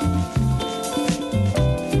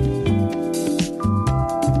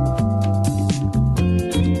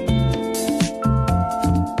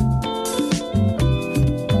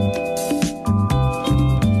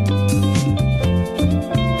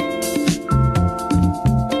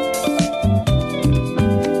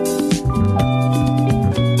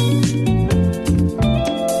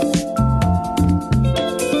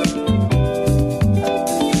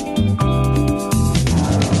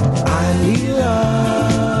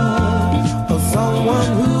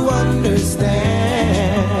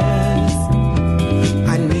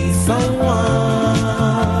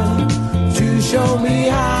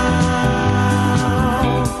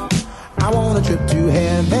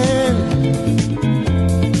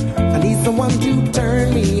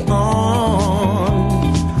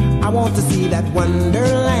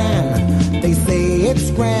 Wonderland, they say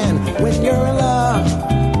it's grand when you're in love.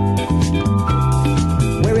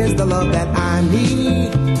 Where is the love that I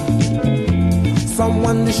need?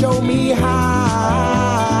 Someone to show me how.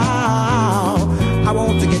 I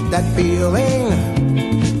want to get that feeling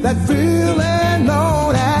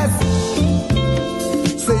known as,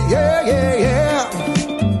 say yeah, yeah, yeah.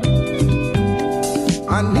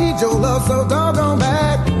 I need your love so doggone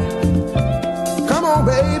bad. Come on,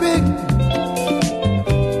 baby.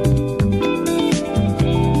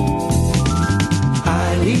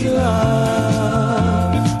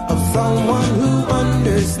 Love of someone who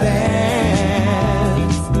understands.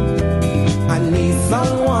 I need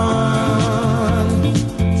someone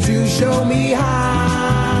to show me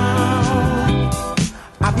how.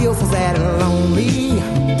 I feel so sad and lonely.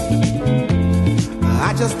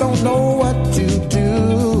 I just don't know what to do.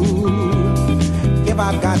 If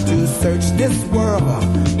I've got to search this world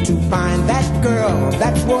to find that girl,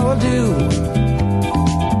 that's what I'll do.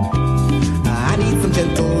 I need some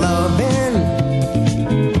gentle loving,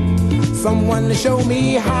 someone to show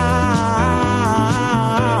me how.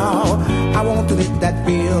 I want to get that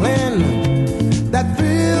feeling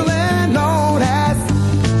known as,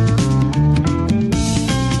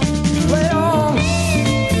 play on.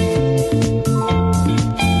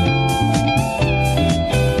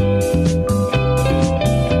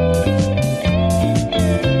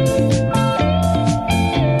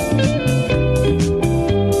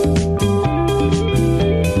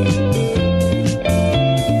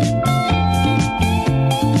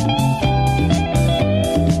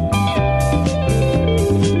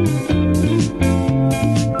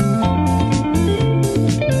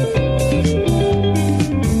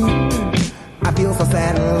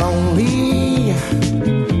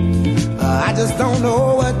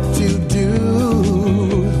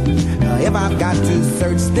 To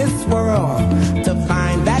search this world to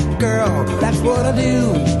find that girl, that's what I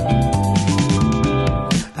do.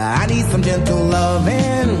 I need some gentle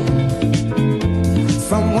loving,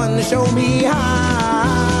 someone to show me how.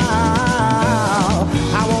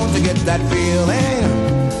 I want to get that feeling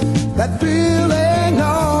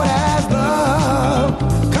known as love.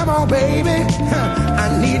 Come on, baby, I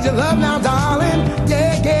need your love now, darling.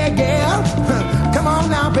 Yeah, yeah, yeah. Come on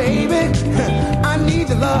now, baby, I need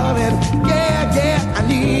your loving. Yeah, yeah.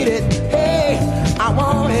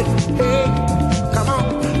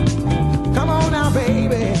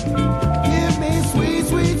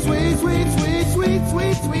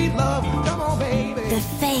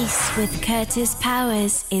 with Kurtis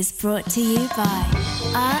Powers is brought to you by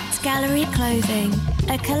Art Gallery Clothing,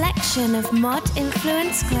 a collection of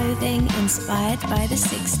mod-influenced clothing inspired by the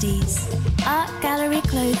 60s.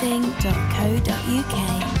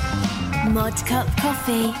 artgalleryclothing.co.uk. Mod Cup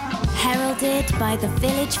Coffee, heralded by the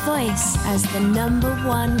Village Voice as the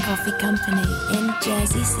 #1 coffee company in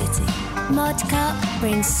Jersey City. Mod Cup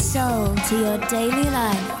brings soul to your daily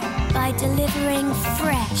life by delivering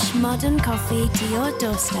fresh modern coffee to your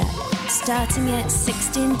doorstep, starting at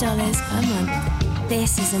 $16 per month.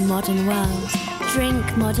 This is a modern world.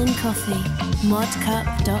 Drink modern coffee.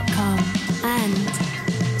 Modcup.com. And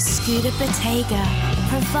Scooter Bottega,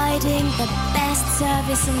 providing the best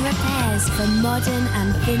service and repairs for modern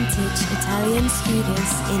and vintage Italian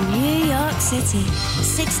scooters in New York City.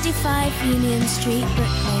 65 Union Street,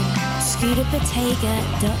 Brooklyn.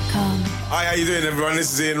 ScooterBottega.com. Hi, how you doing, everyone?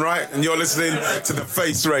 This is Ian Wright, and you're listening to The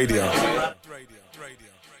Face Radio.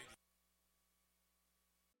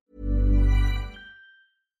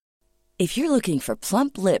 If you're looking for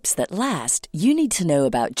plump lips that last, you need to know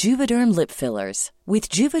about Juvederm lip fillers. With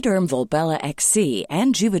Juvederm Volbella XC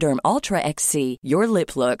and Juvederm Ultra XC, your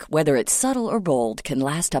lip look, whether it's subtle or bold, can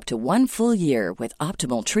last up to 1 full year with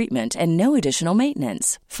optimal treatment and no additional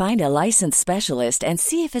maintenance. Find a licensed specialist and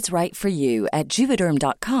see if it's right for you at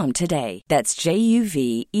Juvederm.com today. That's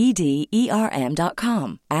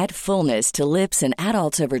JUVEDERM.com. Add fullness to lips in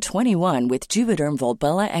adults over 21 with Juvederm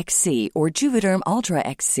Volbella XC or Juvederm Ultra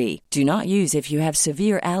XC. Do not use if you have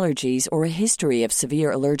severe allergies or a history of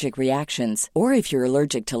severe allergic reactions, or if you're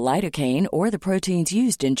allergic to lidocaine or the proteins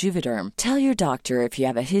used in Juvederm. Tell your doctor if you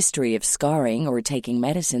have a history of scarring or taking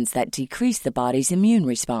medicines that decrease the body's immune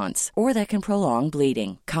response or that can prolong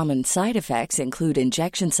bleeding. Common side effects include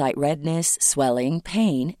injection site redness, swelling,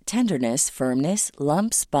 pain, tenderness, firmness,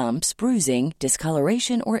 lumps, bumps, bruising,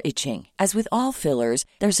 discoloration, or itching. As with all fillers,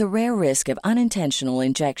 there's a rare risk of unintentional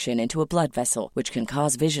injection into a blood vessel, which can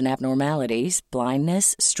cause vision abnormalities,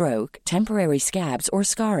 blindness, stroke, temporary scabs, or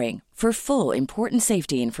scarring. For full, important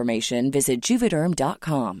safety information, visit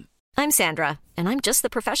Juvederm.com. I'm Sandra, and I'm just the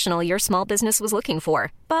professional your small business was looking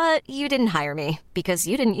for. But you didn't hire me because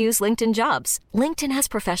you didn't use LinkedIn Jobs. LinkedIn has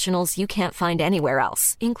professionals you can't find anywhere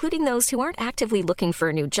else, including those who aren't actively looking for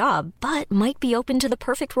a new job, but might be open to the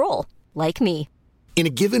perfect role, like me. In a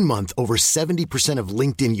given month, over 70% of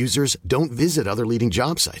LinkedIn users don't visit other leading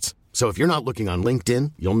job sites. So if you're not looking on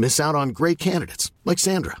LinkedIn, you'll miss out on great candidates like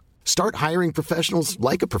Sandra. Start hiring professionals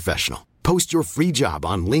like a professional. Post your free job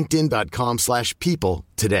on linkedin.com/people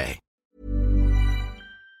today.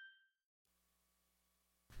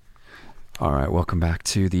 All right, welcome back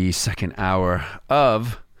to the second hour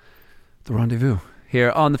of The Rendezvous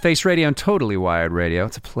here on the Face Radio and Totally Wired Radio.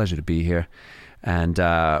 It's a pleasure to be here. And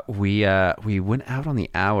we went out on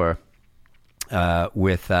the hour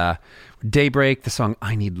with Daybreak, the song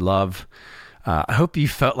I Need Love. I hope you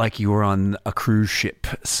felt like you were on a cruise ship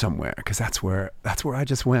somewhere, because that's where I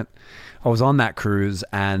just went. I was on that cruise,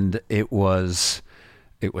 and it was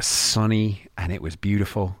sunny and it was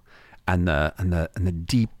beautiful, and the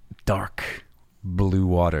deep dark blue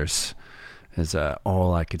waters is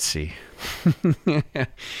all I could see.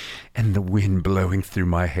 And the wind blowing through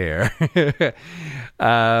my hair.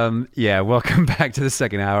 Welcome back to the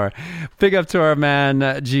second hour. Big up to our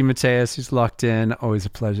man, G. Mateus, who's locked in. Always a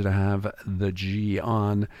pleasure to have the G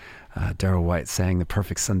on. Daryl White saying the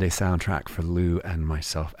perfect Sunday soundtrack for Lou and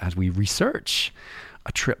myself as we research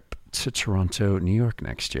a trip to Toronto, New York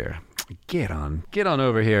next year. Get on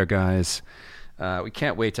over here, guys. We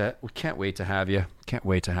can't wait to have you. Can't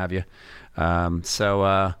wait to have you.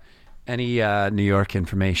 Any New York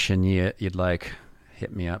information you'd like,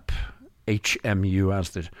 hit me up. HMU,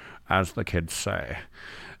 as the kids say.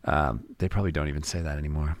 They probably don't even say that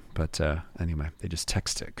anymore. But anyway, they just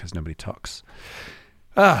text it because nobody talks.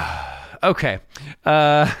 Okay.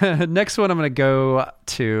 Next one I'm going to go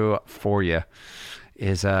to for you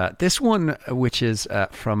is this one, which is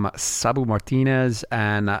from Sabu Martinez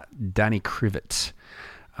and Danny Krivit.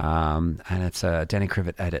 And it's a Danny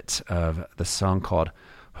Krivit edit of the song called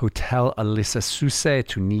Hotel Alissa Sousse,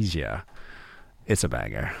 Tunisia. It's a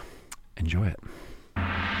banger. Enjoy it.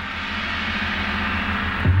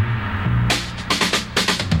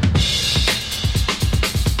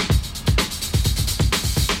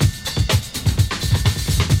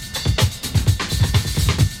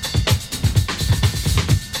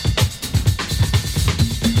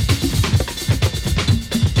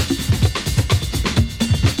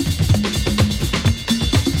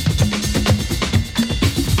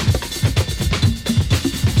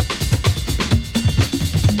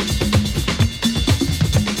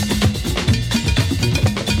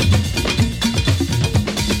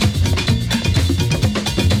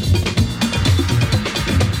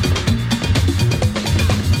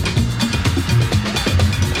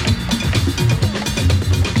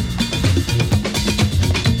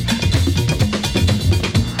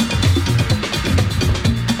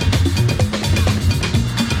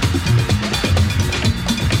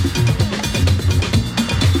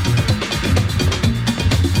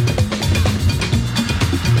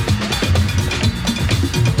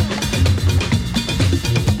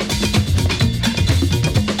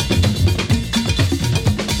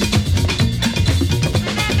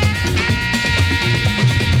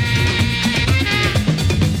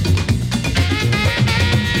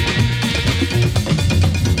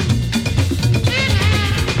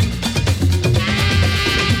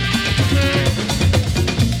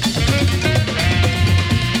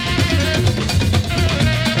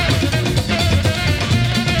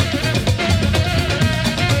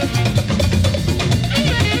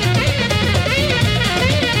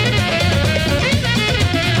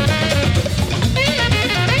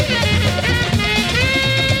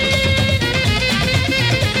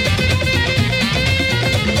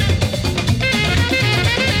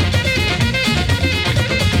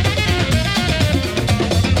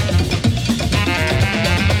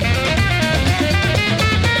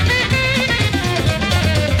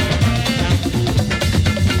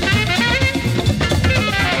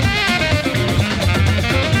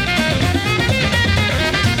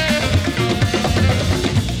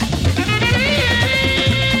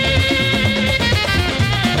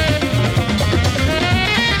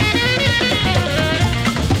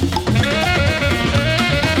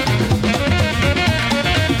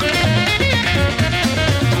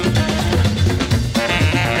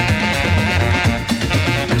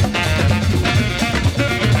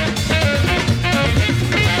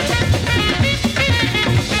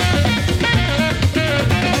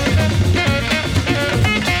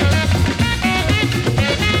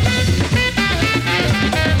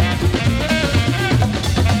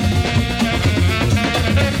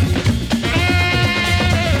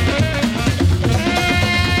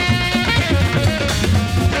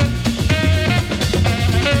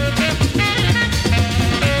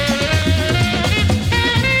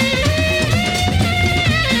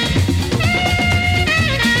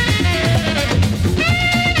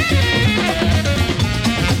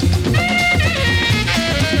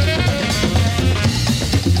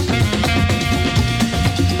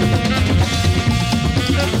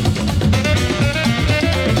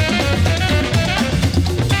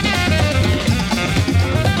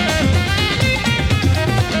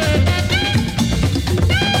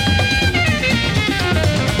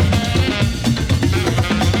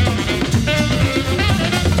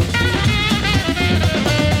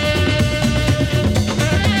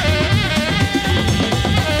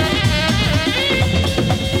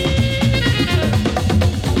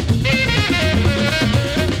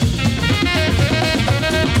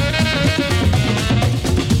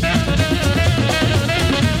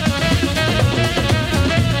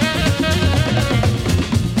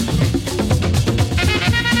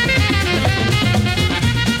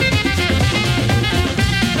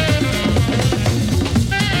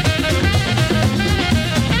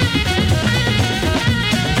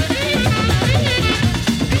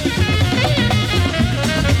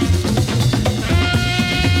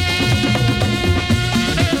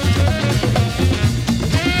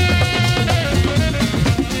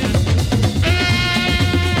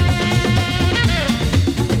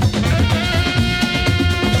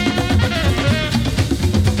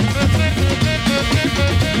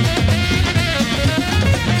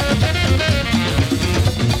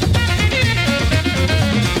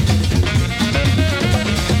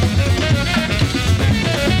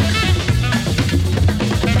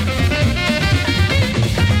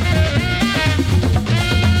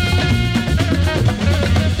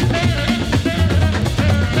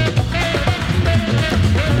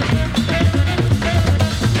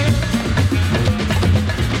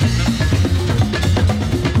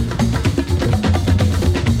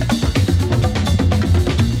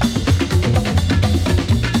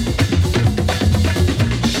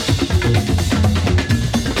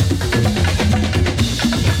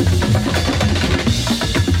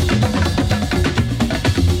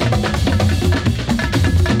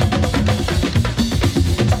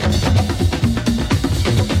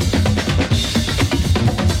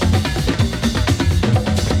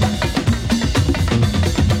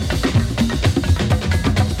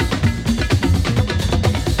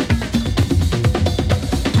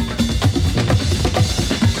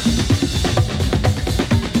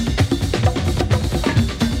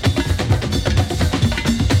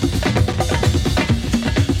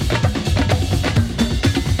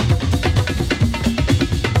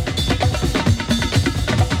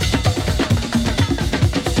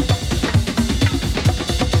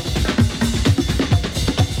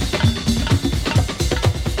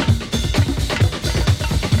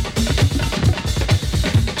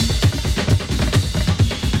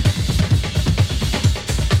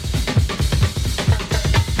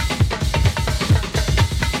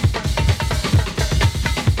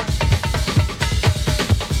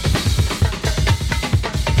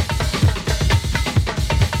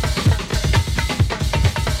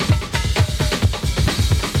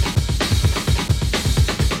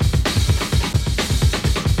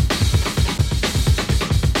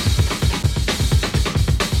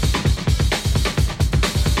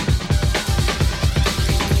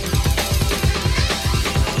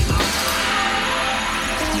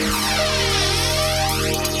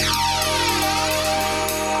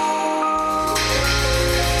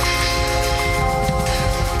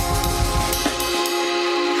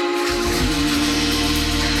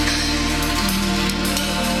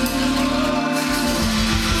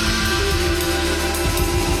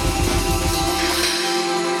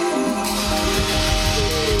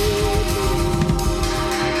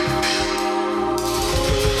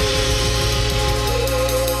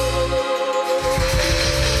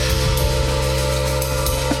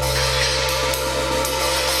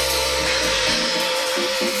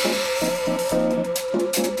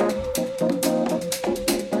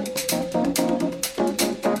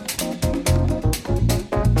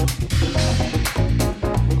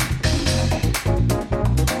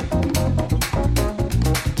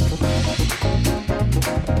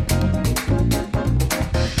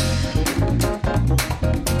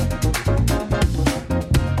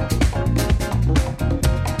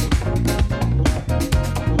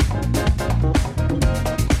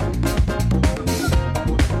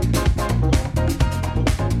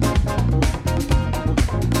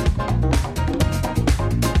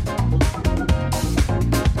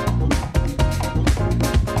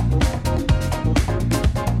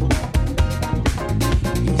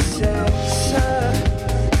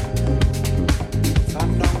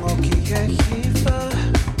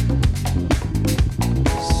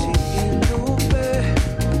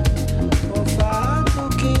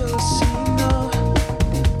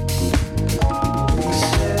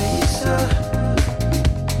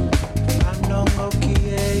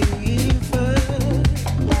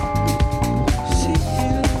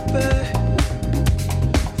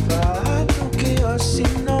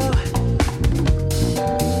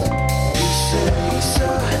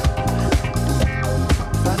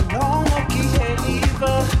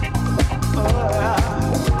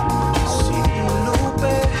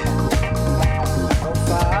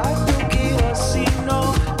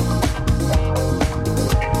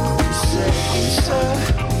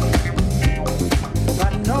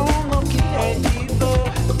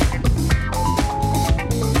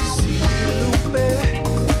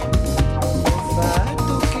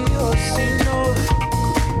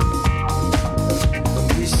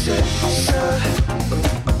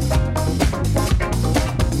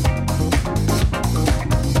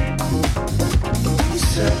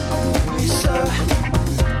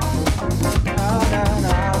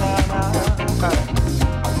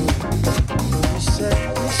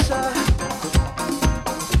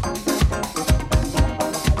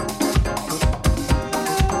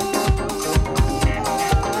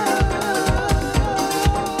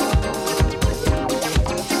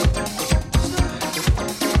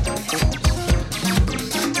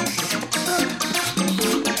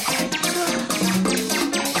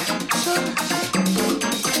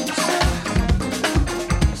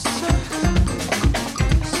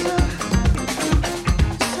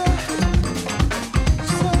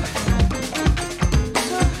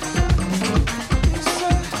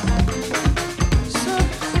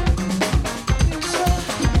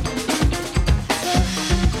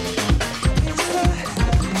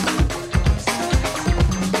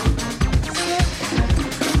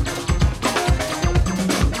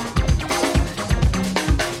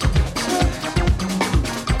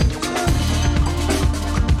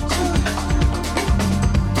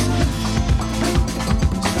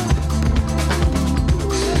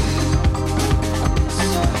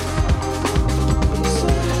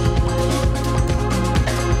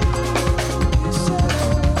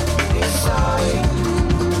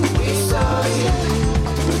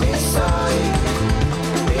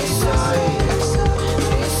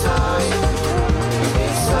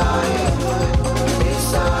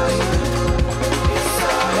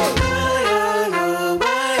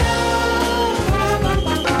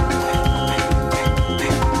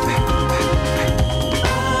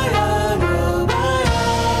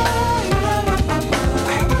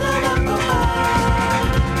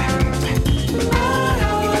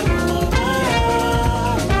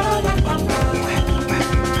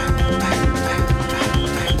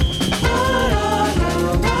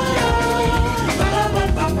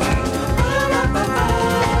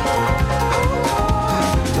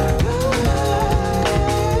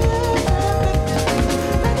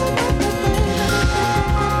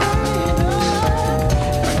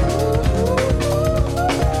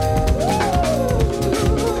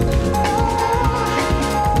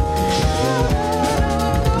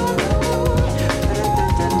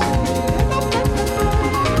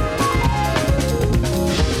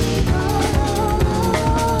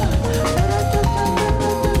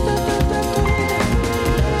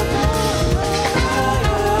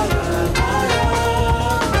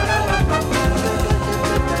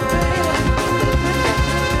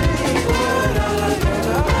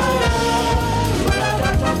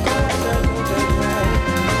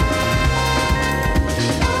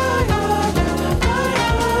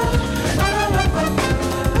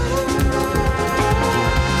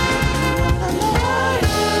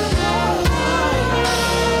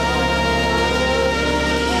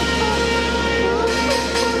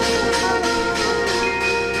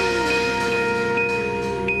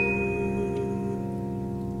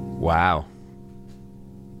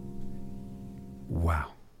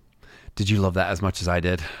 Wow. Did you love that as much as I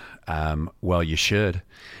did? Well, you should.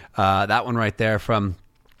 That one right there from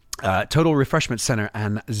Total Refreshment Center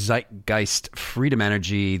and Zeitgeist Freedom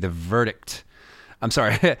Energy, The Verdict. I'm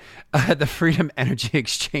sorry, the Freedom Energy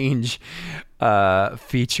Exchange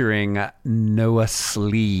featuring Noah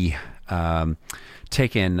Slee,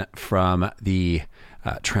 taken from the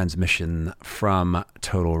transmission from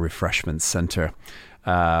Total Refreshment Center.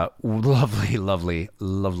 Lovely, lovely,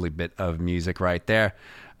 lovely bit of music right there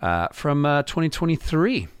from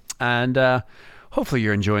 2023. And hopefully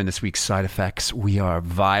you're enjoying this week's Side Effects. We are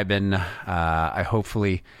vibing.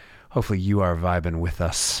 Hopefully you are vibing with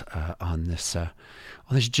us on this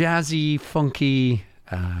jazzy, funky,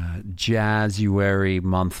 January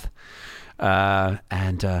month. Yeah,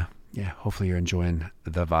 hopefully you're enjoying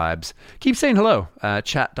the vibes. Keep saying hello.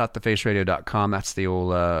 Chat.thefaceradio.com. That's the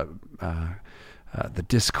old the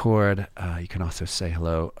Discord. You can also say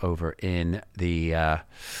hello over in the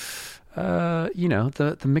the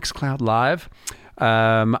Mixcloud Live.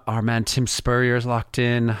 Our man Tim Spurrier is locked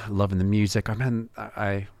in, loving the music. Our man, did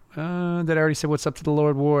I already say what's up to the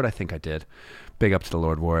Lord Ward? I think I did. Big up to the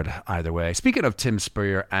Lord Ward either way. Speaking of Tim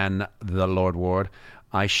Spurrier and the Lord Ward,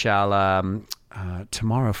 I shall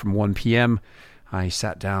tomorrow from 1 p.m. I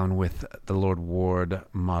sat down with the Lord Ward,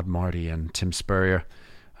 Maud Marty, and Tim Spurrier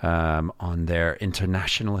on their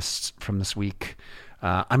internationalists from this week.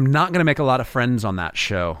 I'm not going to make a lot of friends on that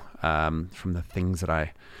show from the things that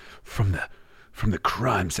from the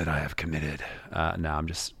crimes that I have committed. No, I'm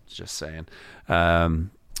just saying. I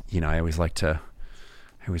always like to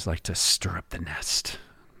stir up the nest.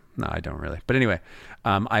 No, I don't really. But anyway,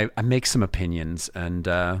 I make some opinions, and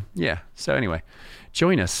So anyway,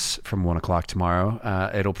 join us from 1 o'clock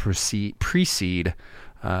tomorrow. It'll precede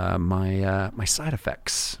my Side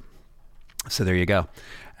Effects. So there you go.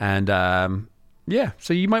 And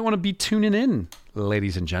so you might want to be tuning in,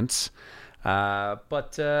 ladies and gents.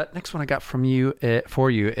 But next one I got from you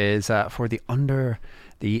for you is for the Under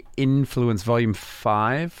the Influence Volume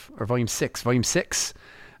 5 or Volume 6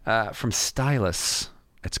 from Stylus.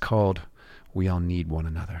 It's called We All Need One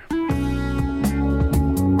Another.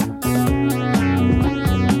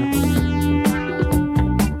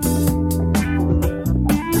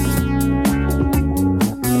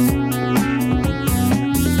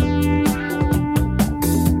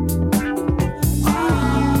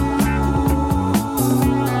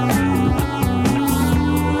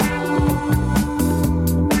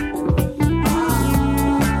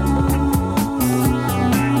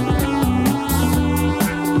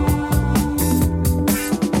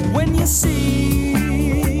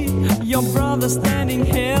 Standing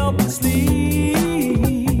helplessly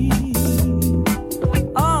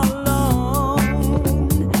alone,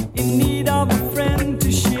 in need of a friend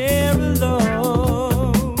to share a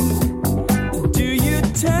load. Do you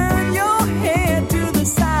turn your head to the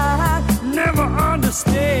side? Never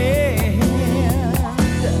understand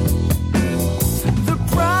the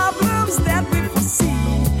problems that we foresee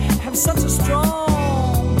have such a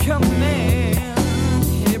strong command.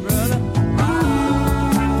 Hey, brother.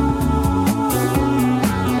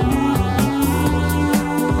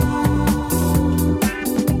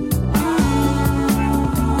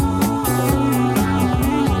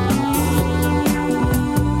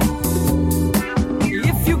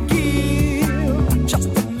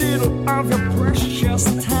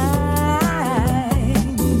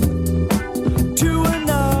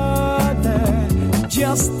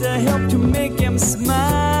 Just to help to make him smile,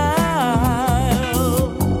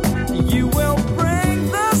 you will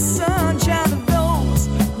bring the sunshine to those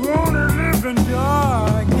who only live in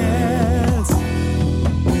darkness,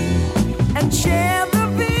 and share the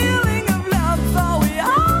feeling of love, for we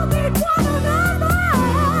all need one another.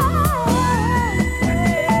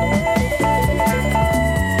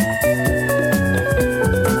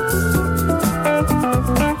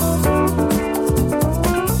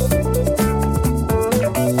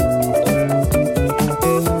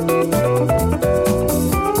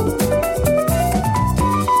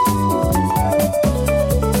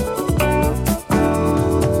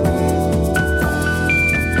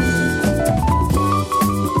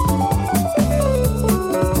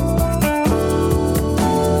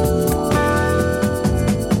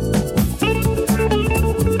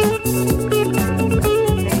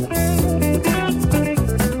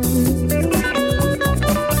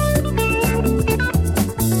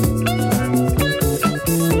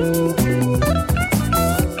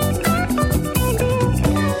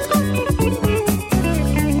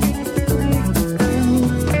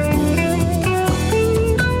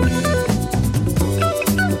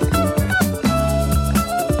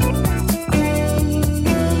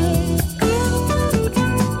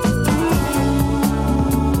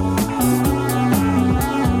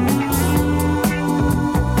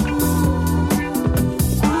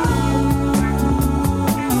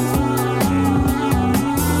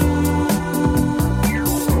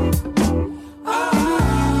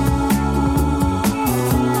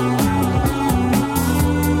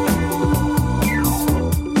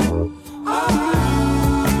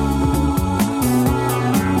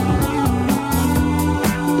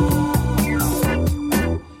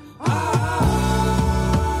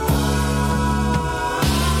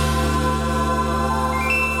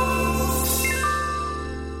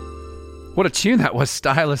 What a tune that was,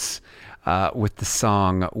 Stylus, with the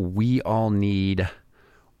song "We All Need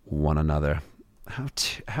One Another." How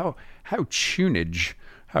tunage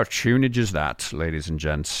is that, ladies and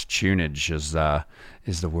gents? Tunage is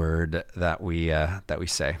the word that we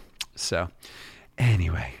say. So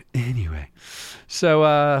anyway,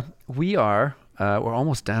 so we're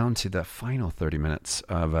almost down to the final 30 minutes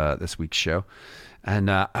of this week's show, and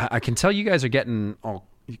I can tell you guys are getting all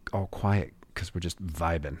quiet because we're just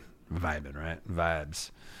vibing, right?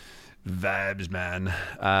 Vibes, man.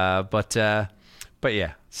 But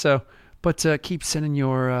yeah. So, keep sending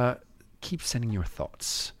your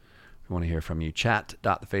thoughts. We want to hear from you.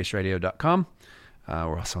 Chat.thefaceradio.com.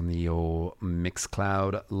 We're also on the old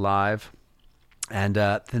Mixcloud Live. And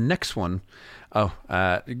the next one,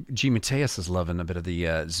 G. Mateus is loving a bit of the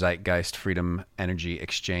Zeitgeist Freedom Energy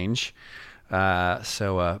Exchange.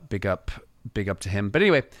 So big up to him. But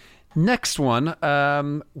anyway, next one,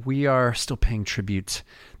 we are still paying tribute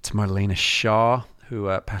to Marlena Shaw, who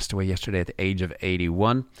passed away yesterday at the age of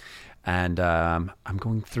 81. And I'm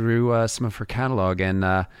going through some of her catalog.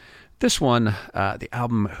 And this one, the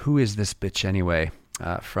album Who Is This Bitch Anyway,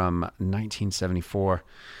 from 1974.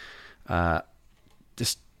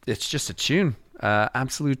 It's just a tune.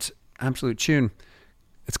 Absolute tune.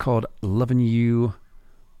 It's called Lovin' You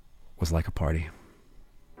Was Like a Party.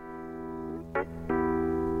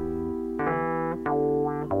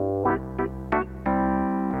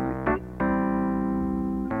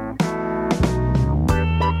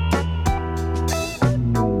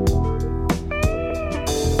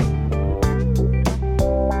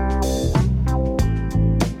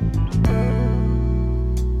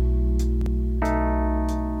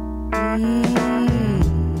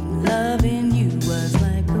 Loving you was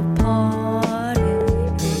like a party.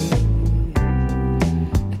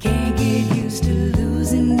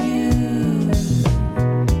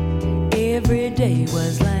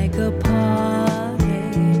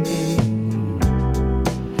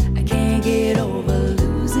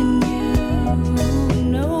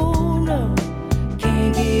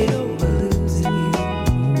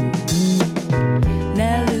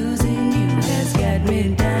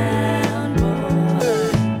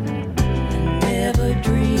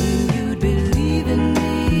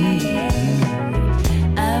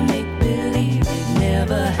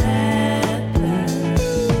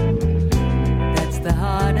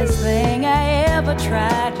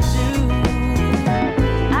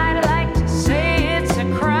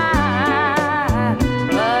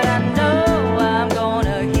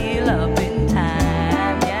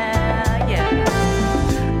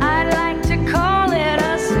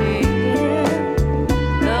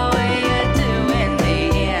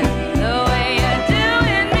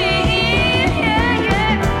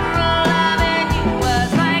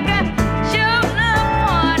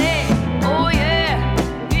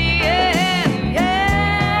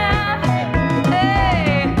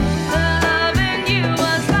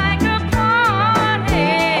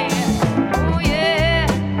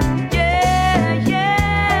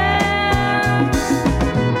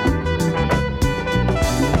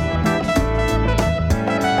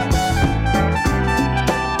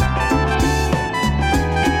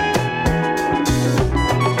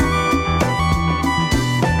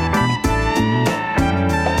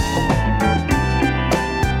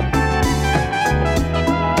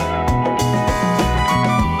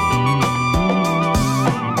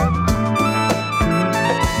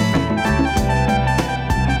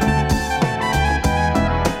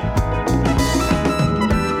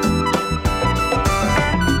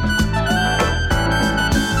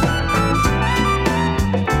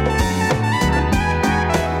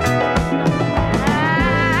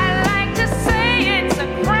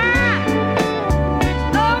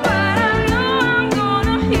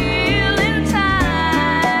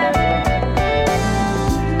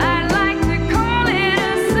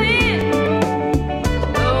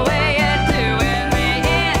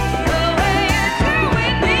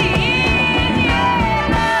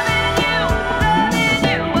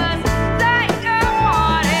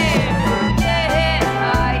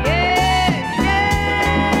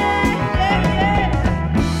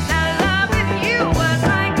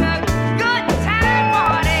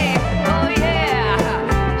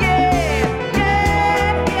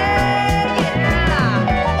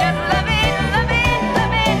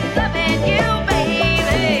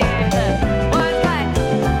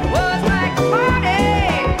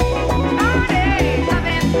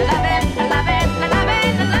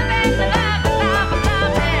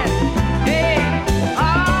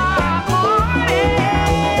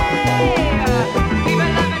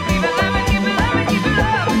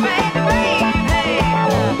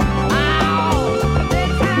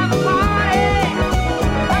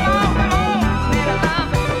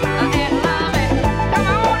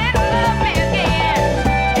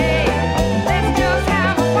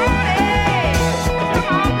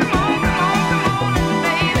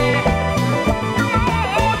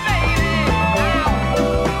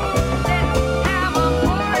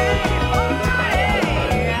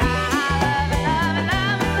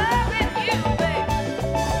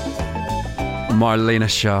 Marlena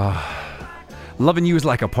Shaw. Loving You is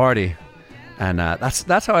Like a Party. And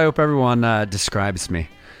that's how I hope everyone describes me.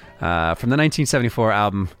 From the 1974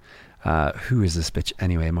 album, Who Is This Bitch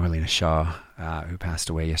Anyway? Marlena Shaw, who passed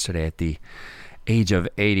away yesterday at the age of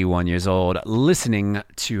 81 years old, listening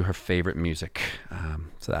to her favorite music.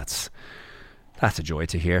 So that's a joy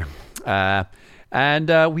to hear.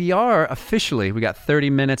 And we are officially, we got 30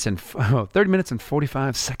 minutes and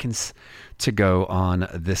 45 seconds to go on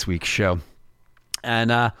this week's show.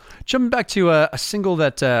 And jumping back to a single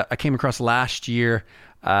that I came across last year,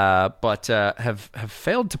 but have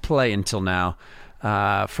failed to play until now,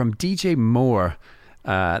 from DJ Moore.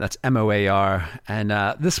 That's Moar. And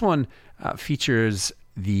this one features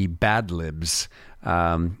the Bad Libs,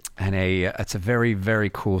 and it's a very,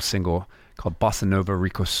 very cool single called Bossa Nova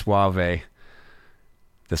Rico Suave.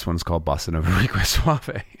 This one's called Bossa Nova Rico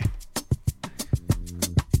Suave.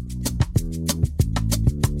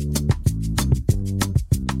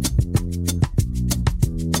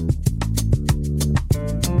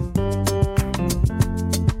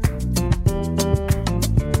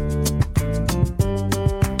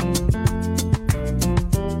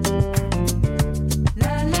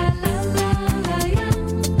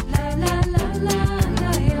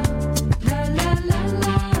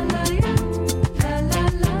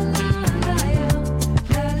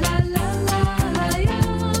 La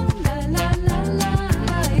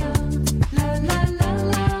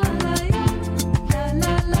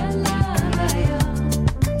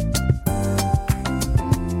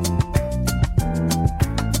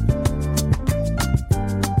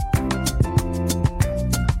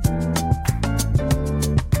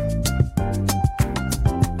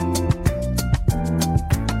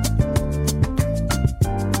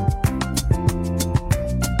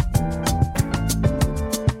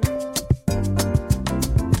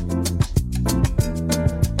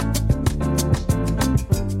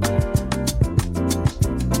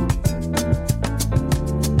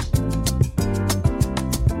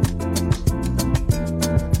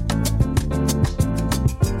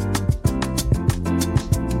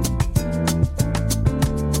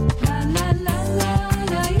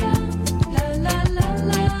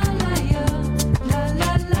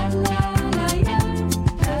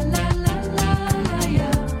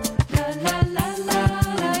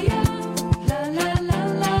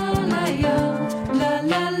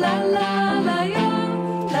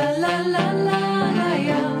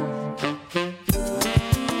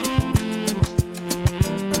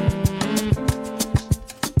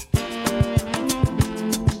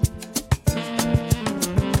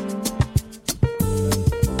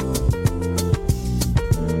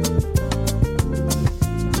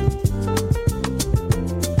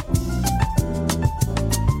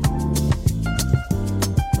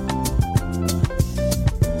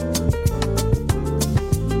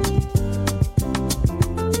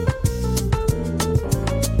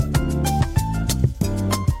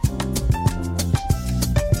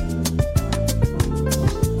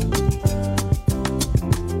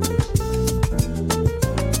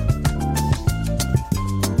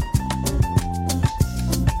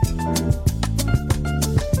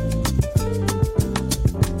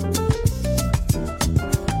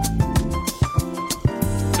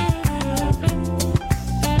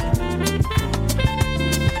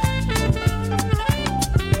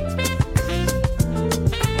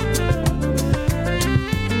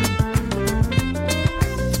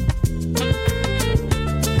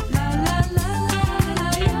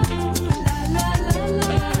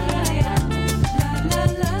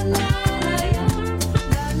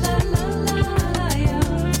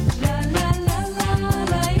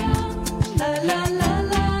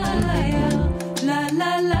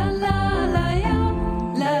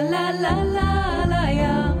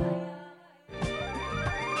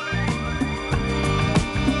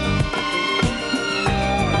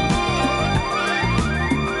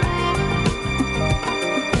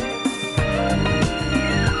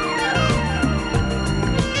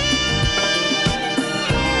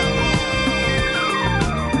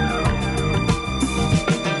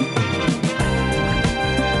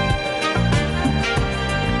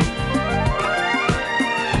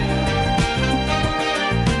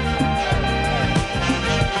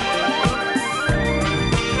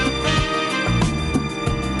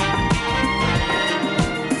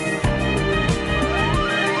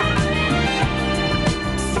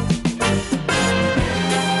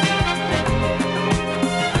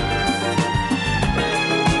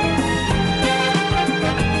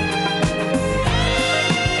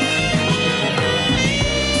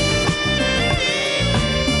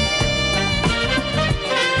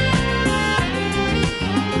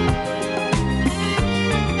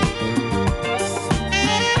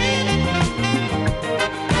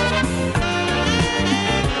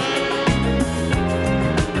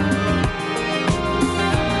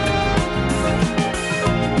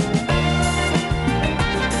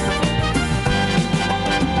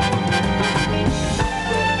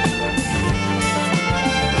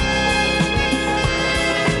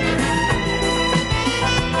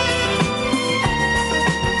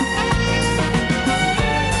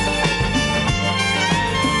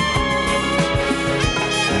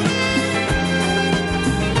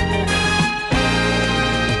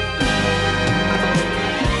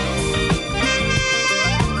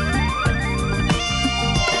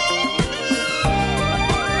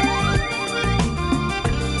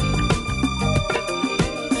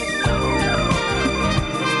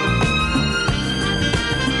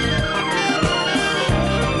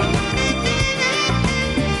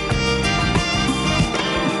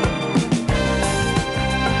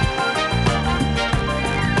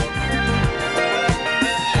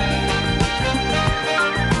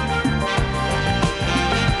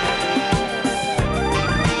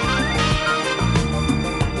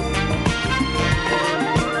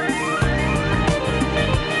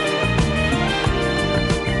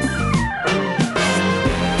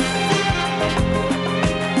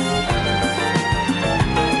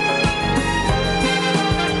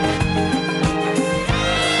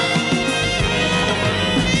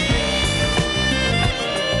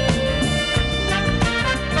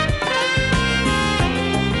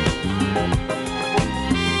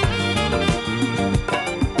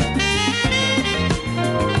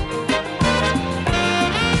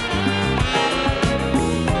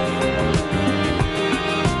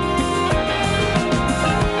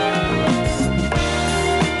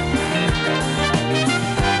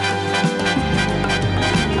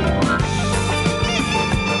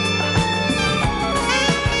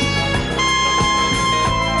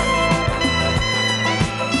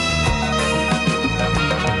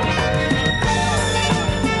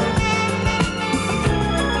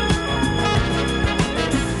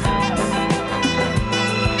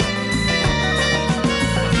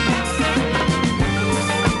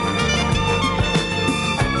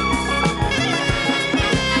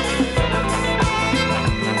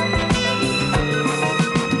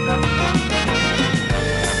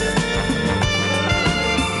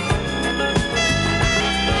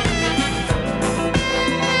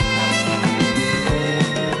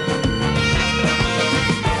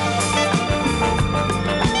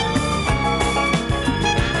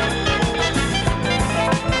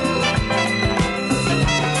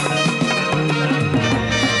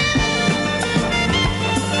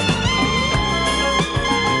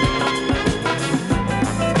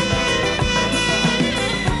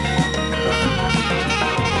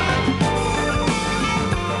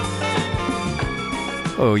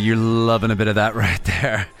Oh, you're loving a bit of that right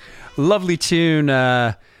there. Lovely tune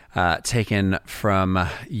taken from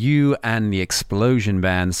You and the Explosion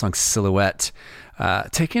Band, the song Silhouette.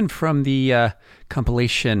 Taken from the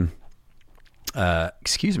compilation,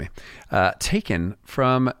 taken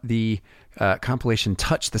from the compilation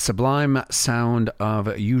Touch the Sublime Sound of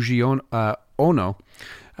Yuji Ono.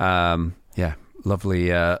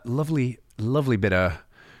 Lovely bit of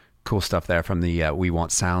cool stuff there from the We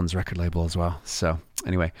Want Sounds record label as well. So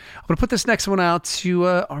anyway, I'm going to put this next one out to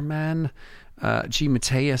our man G.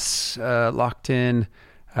 Mateus, locked in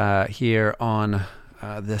here on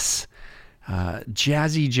this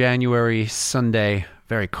jazzy January Sunday,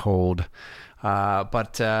 very cold,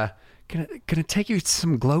 but gonna take you to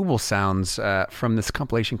some global sounds from this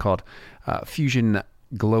compilation called Fusion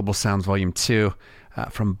Global Sounds Volume 2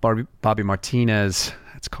 from Bobby Martinez.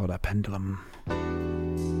 It's called A Pendulum.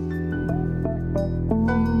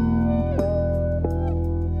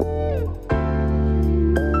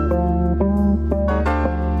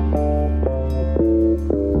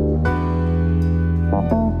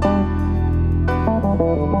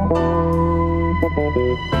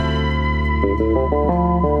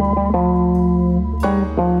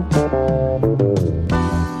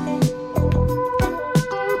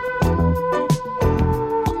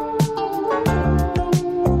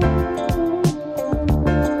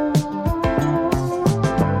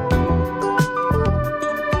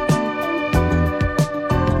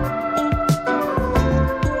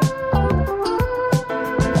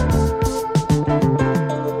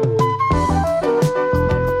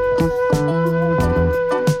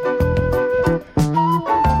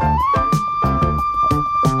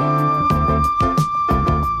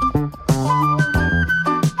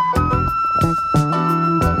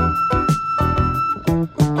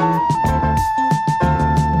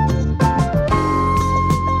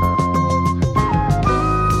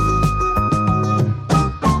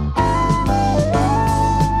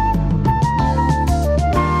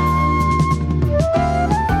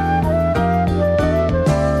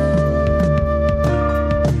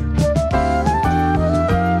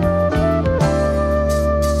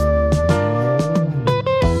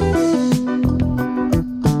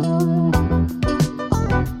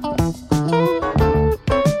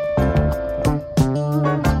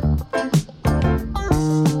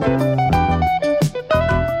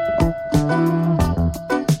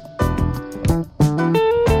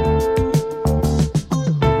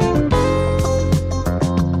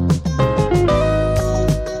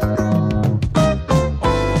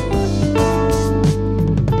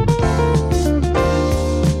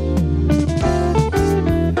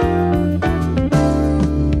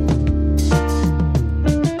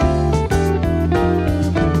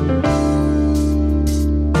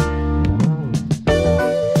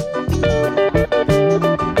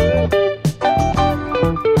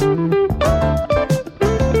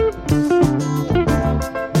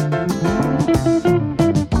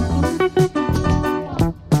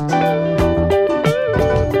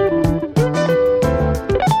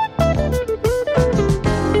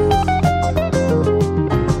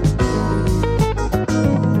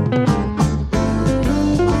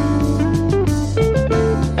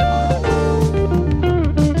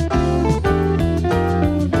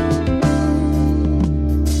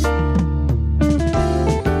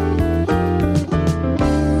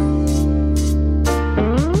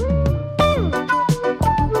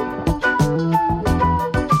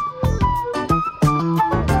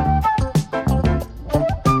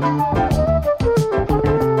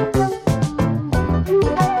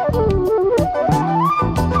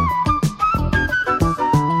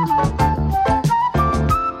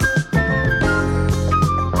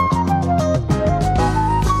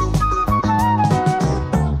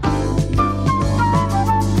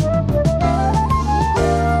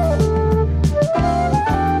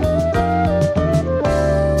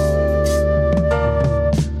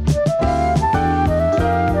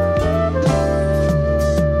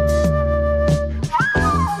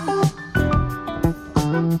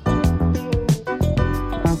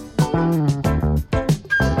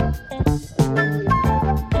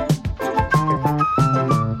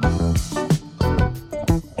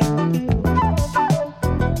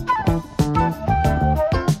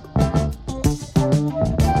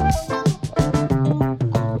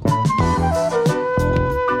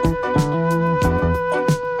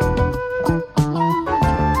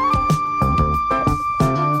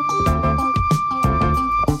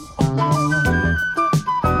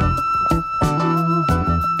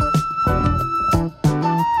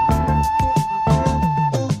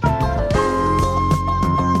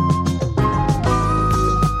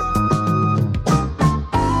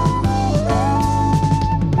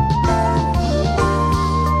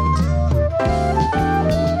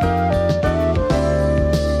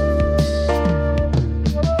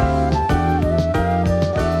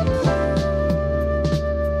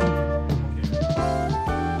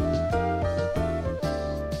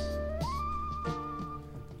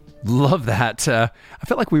 Love that. I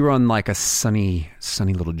felt like we were on like a sunny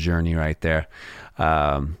little journey right there.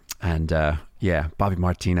 Yeah, Bobby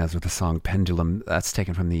Martinez with the song Pendulum. That's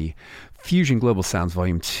taken from the Fusion Global Sounds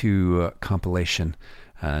Volume 2 compilation.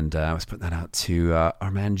 And I was putting that out to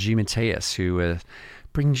our man G. Mateus, who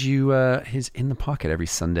brings you his In the Pocket every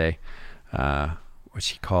Sunday, which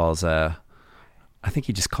he calls, I think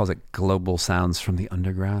he just calls it Global Sounds from the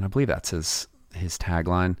Underground. I believe that's his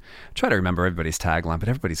tagline. I try to remember everybody's tagline, but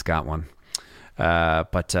everybody's got one.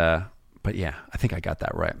 But yeah, I think I got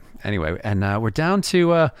that right. Anyway, and we're down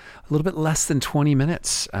to a little bit less than 20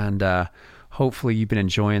 minutes, and hopefully you've been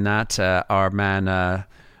enjoying that. Our man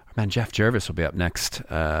Jeff Jervis will be up next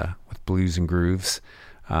with Blues and Grooves,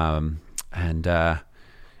 and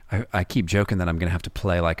I keep joking that I'm going to have to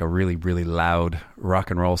play like a really, really loud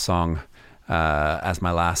rock and roll song as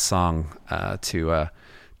my last song to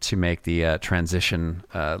make the transition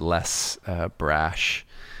less brash.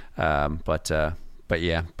 But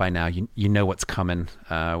yeah, by now you know what's coming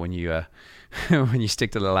when you when you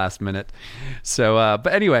stick to the last minute. So,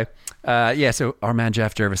 but anyway, so our man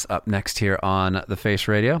Jeff Jervis up next here on The Face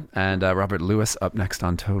Radio, and Robert Lewis up next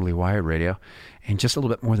on Totally Wired Radio in just a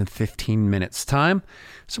little bit more than 15 minutes time.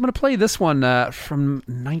 So I'm going to play this one from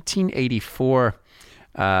 1984.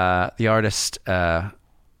 The artist called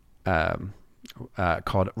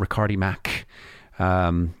Ricardi Mack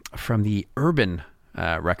from the Urban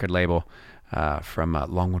record label. From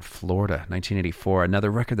Longwood, Florida, 1984.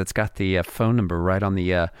 Another record that's got the phone number right on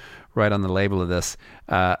the label of this.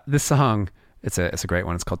 This song, it's a great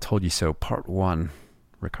one. It's called "Told You So" Part 1.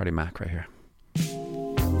 Ricardi Mack right here.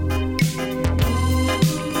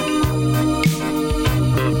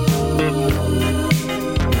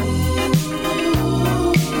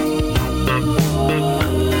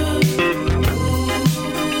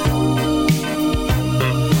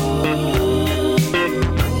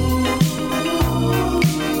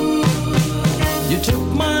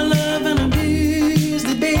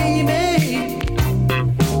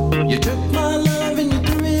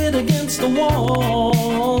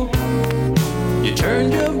 You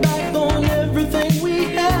turned your back on everything we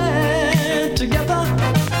had together.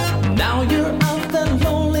 Now you're out there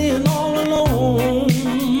lonely and all alone.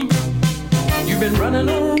 You've been running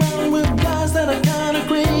around with guys that are kind of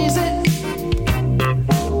crazy,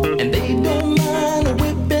 and they don't mind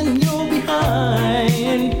whipping you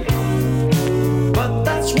behind. But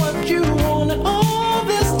that's what you wanted all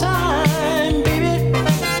this time, baby.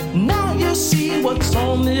 Now you see what's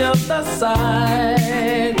on the other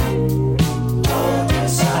side.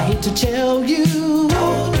 I hate to tell you,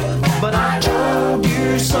 but I told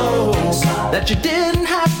you so, that you didn't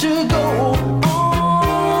have to go.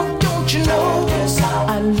 Oh, don't you know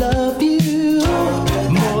I love you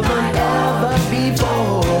more than ever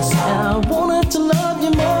before, and I wanted to love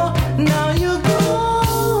you more. Now you're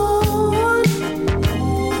gone.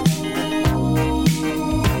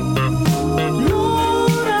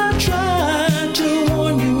 Lord, I tried to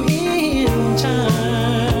warn you in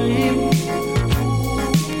time,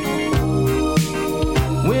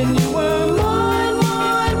 when you were mine,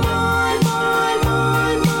 mine, mine, mine, mine.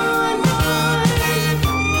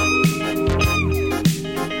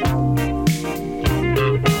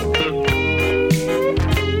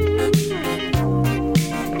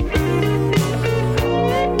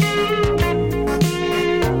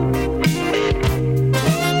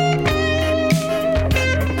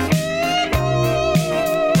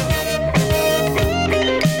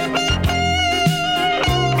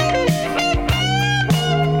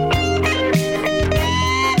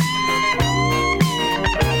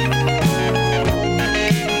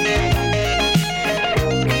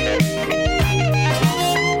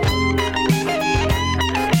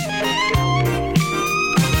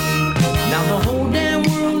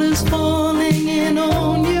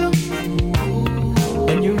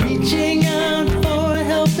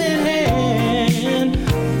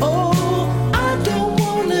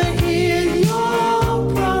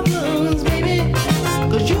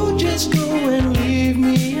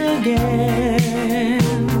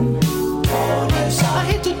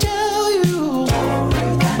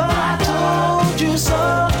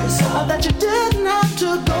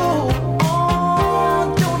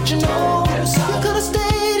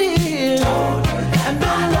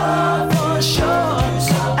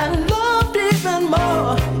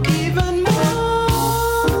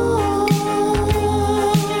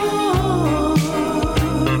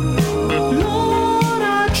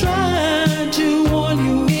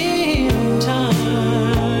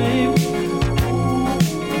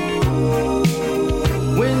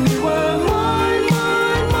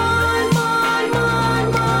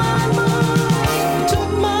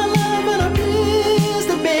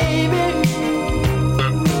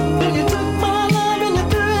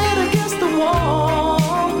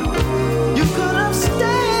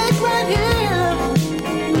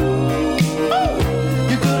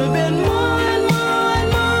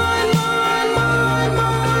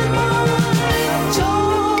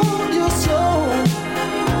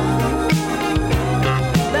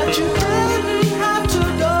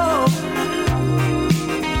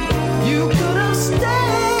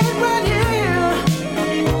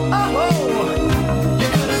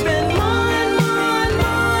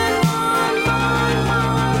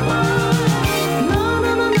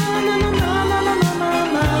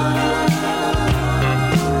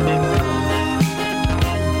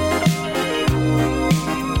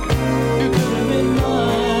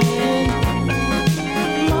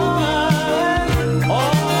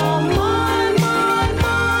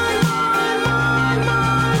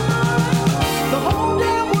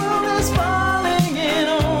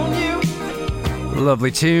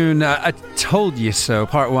 Lovely tune. I Told You So,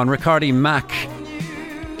 part one. Ricardi Mack.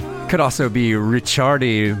 Could also be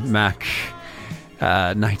Richardi Mack.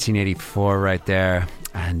 1984 right there.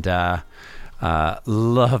 And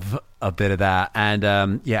love a bit of that. And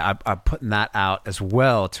I'm putting that out as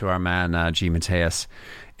well to our man G. Mateus.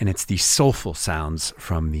 And it's the soulful sounds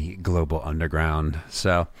from the global underground.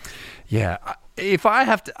 So, yeah, if I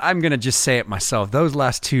have to, I'm going to just say it myself. Those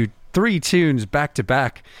last 3 tunes back to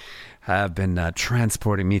back have been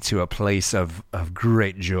transporting me to a place of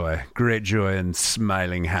great joy and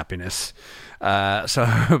smiling happiness. So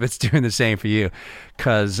I hope it's doing the same for you,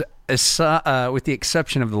 because with the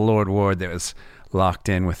exception of the Lord Ward that was locked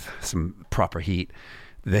in with some proper heat,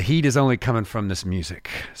 the heat is only coming from this music.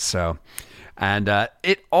 So, and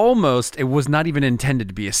it was not even intended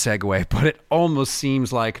to be a segue, but it almost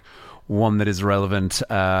seems like one that is relevant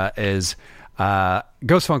is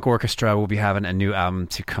Ghost Funk Orchestra will be having a new album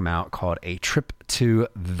to come out called A Trip to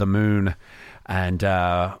the Moon. And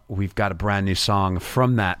we've got a brand new song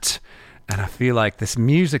from that. And I feel like this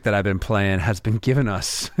music that I've been playing has been giving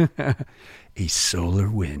us a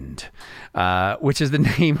solar wind, which is the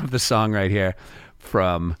name of the song right here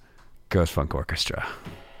from Ghost Funk Orchestra.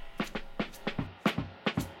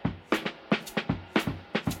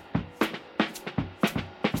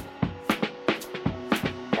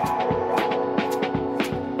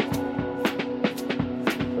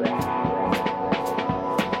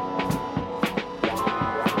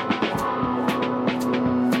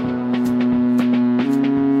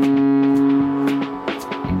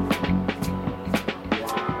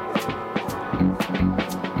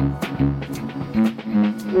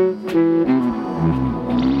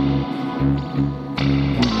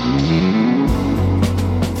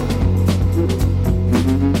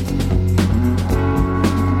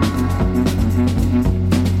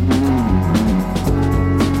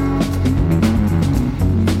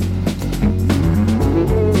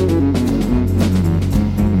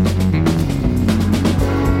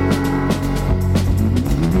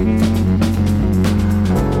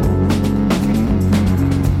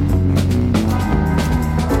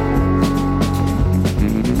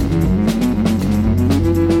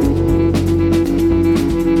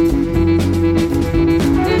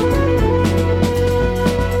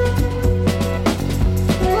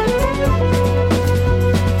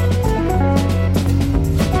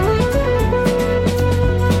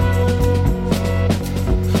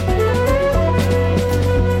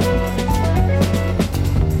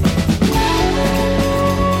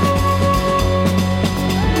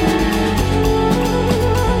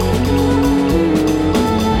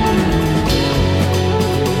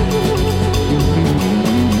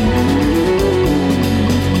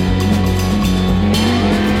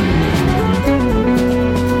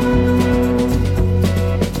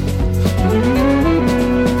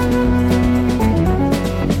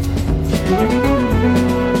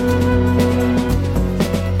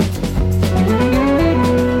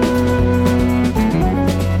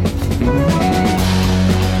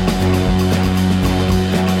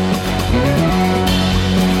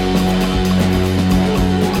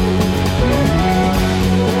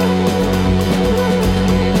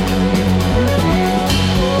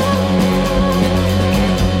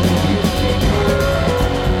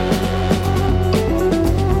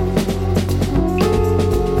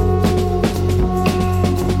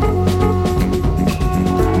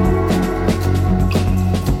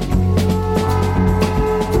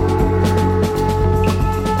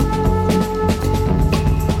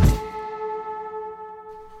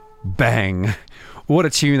 Bang. What a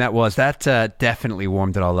tune that was. That definitely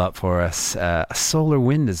warmed it all up for us. A Solar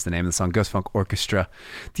Wind is the name of the song. Ghost Funk Orchestra.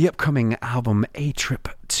 The upcoming album, A Trip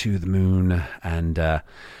to the Moon. And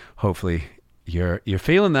hopefully you're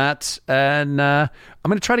feeling that. And I'm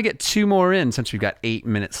going to try to get 2 more in since we've got 8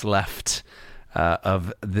 minutes left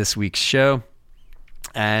of this week's show.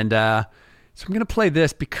 And so I'm going to play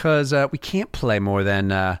this because we can't play more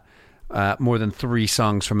than 3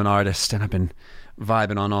 songs from an artist. And I've been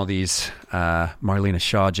vibing on all these Marlena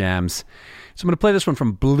Shaw jams. So I'm going to play this one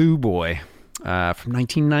from Blue Boy from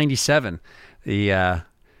 1997. And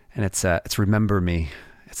it's Remember Me.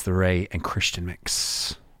 It's the Ray and Christian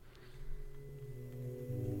mix.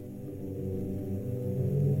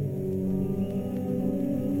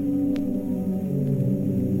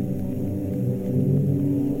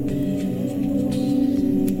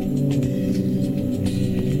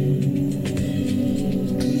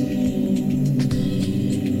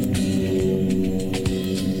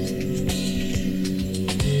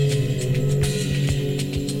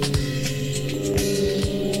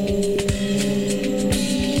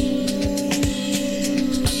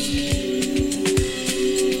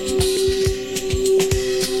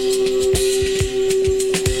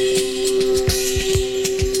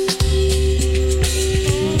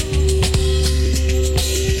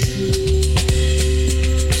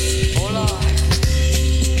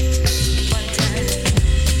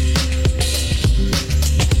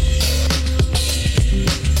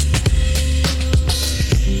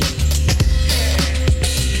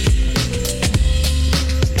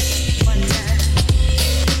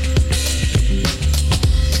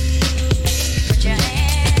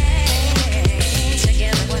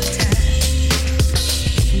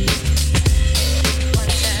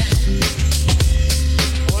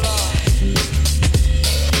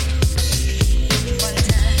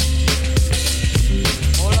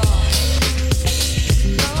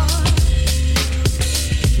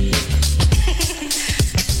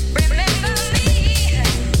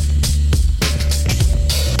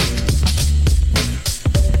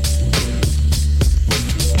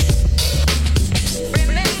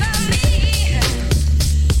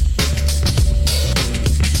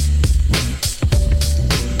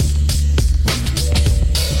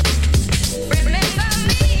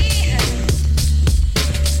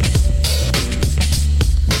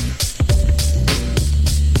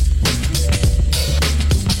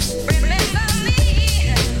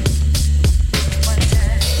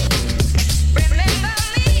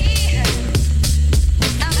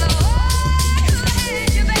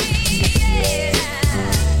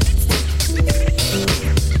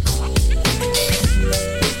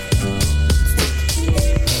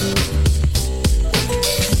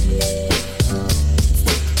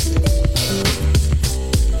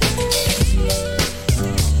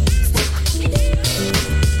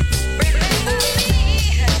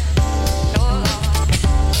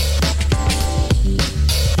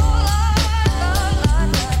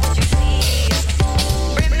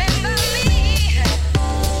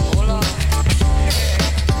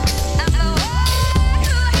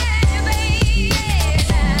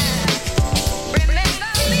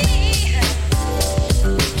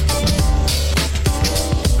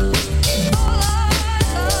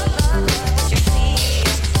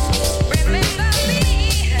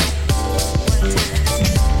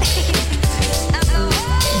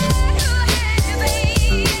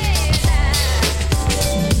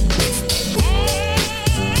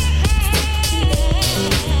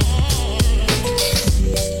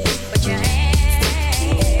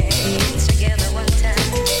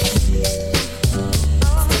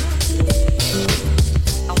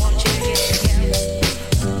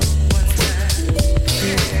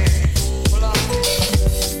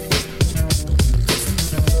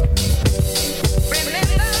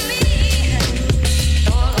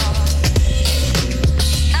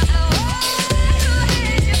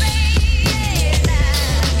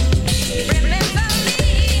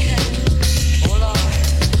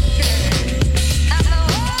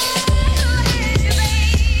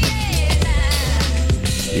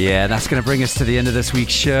 Yeah, that's going to bring us to the end of this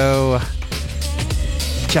week's show.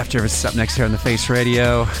 Jeff Jervis is up next here on The Face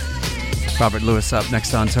Radio. Robert Lewis up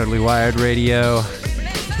next on Totally Wired Radio.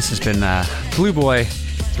 This has been Blue Boy,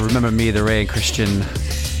 the Remember Me, the Ray and Christian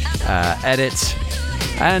edit.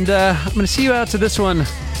 And I'm going to see you out to this one.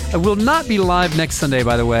 I will not be live next Sunday,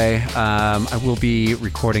 by the way. I will be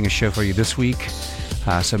recording a show for you this week.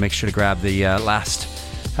 So make sure to grab the last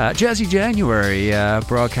Jazzy January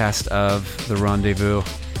broadcast of The Rendezvous.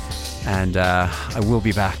 And I will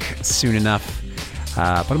be back soon enough.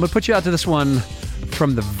 But I'm going to put you out to this one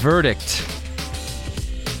from The Verdict.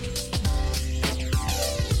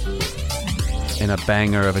 In a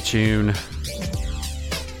banger of a tune.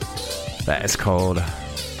 That is called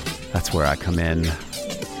That's Where I Come In.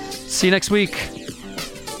 See you next week.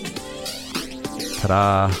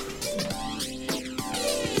 Ta-da.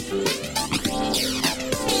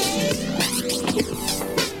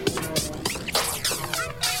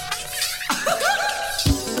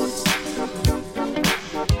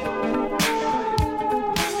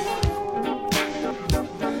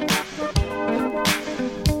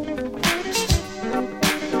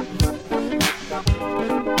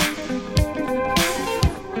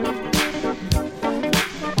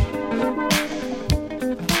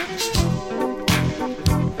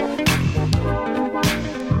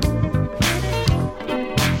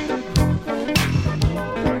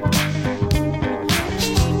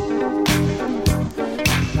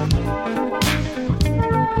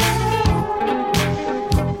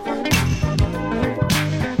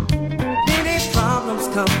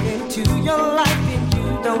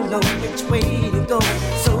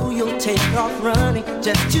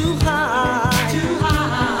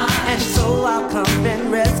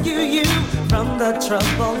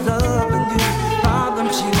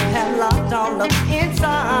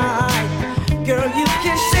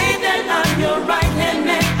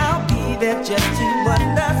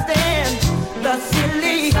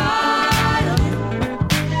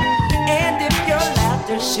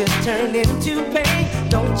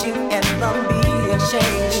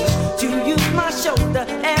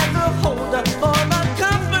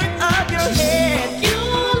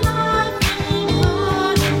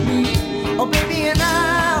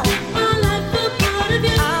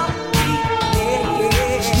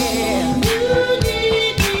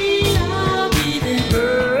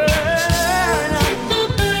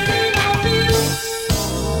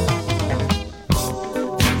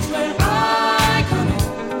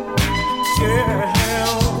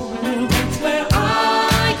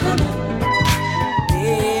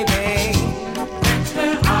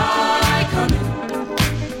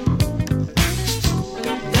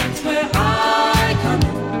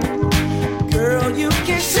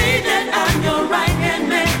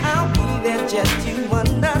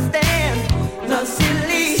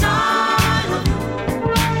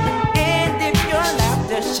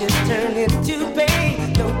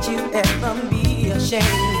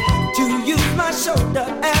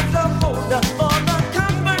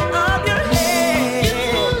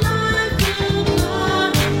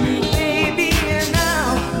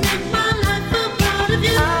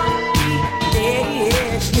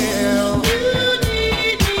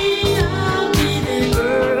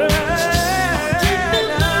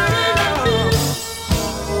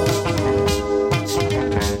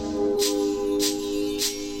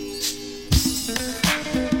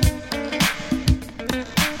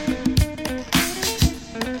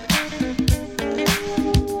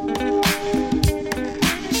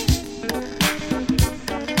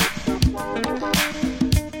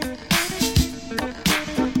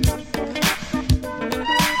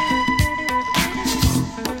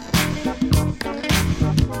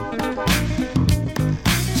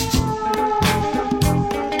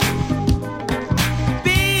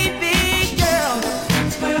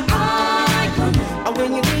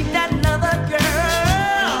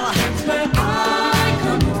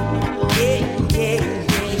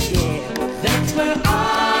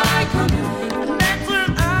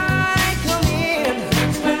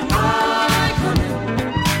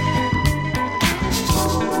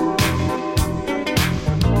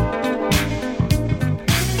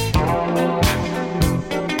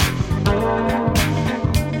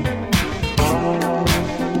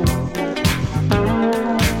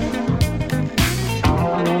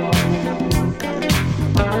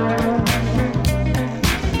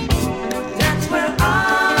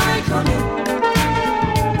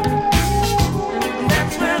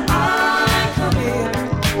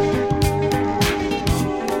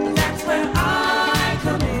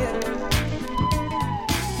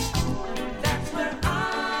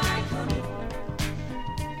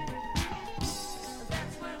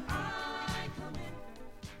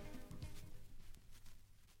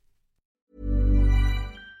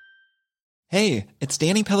 Hey, it's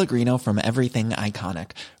Danny Pellegrino from Everything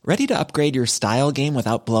Iconic. Ready to upgrade your style game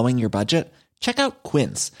without blowing your budget? Check out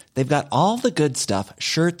Quince. They've got all the good stuff,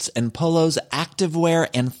 shirts and polos, activewear,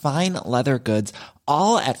 and fine leather goods,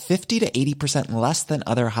 all at 50 to 80% less than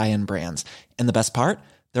other high-end brands. And the best part?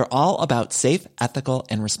 They're all about safe, ethical,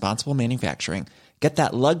 and responsible manufacturing. Get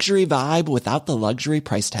that luxury vibe without the luxury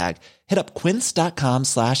price tag. Hit up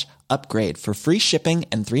quince.com/upgrade for free shipping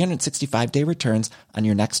and 365-day returns on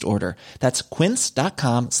your next order. That's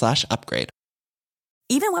quince.com/upgrade.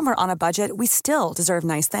 Even when we're on a budget, we still deserve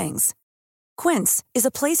nice things. Quince is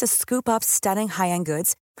a place to scoop up stunning high-end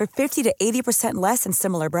goods for 50 to 80% less than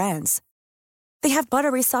similar brands. They have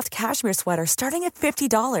buttery soft cashmere sweaters starting at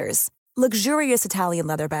 $50, luxurious Italian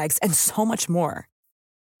leather bags, and so much more.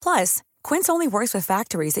 Plus, Quince only works with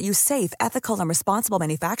factories that use safe, ethical, and responsible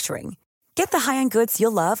manufacturing. Get the high-end goods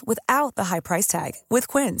you'll love without the high price tag with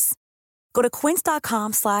Quince. Go to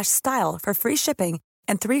quince.com/style for free shipping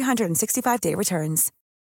and 365-day returns.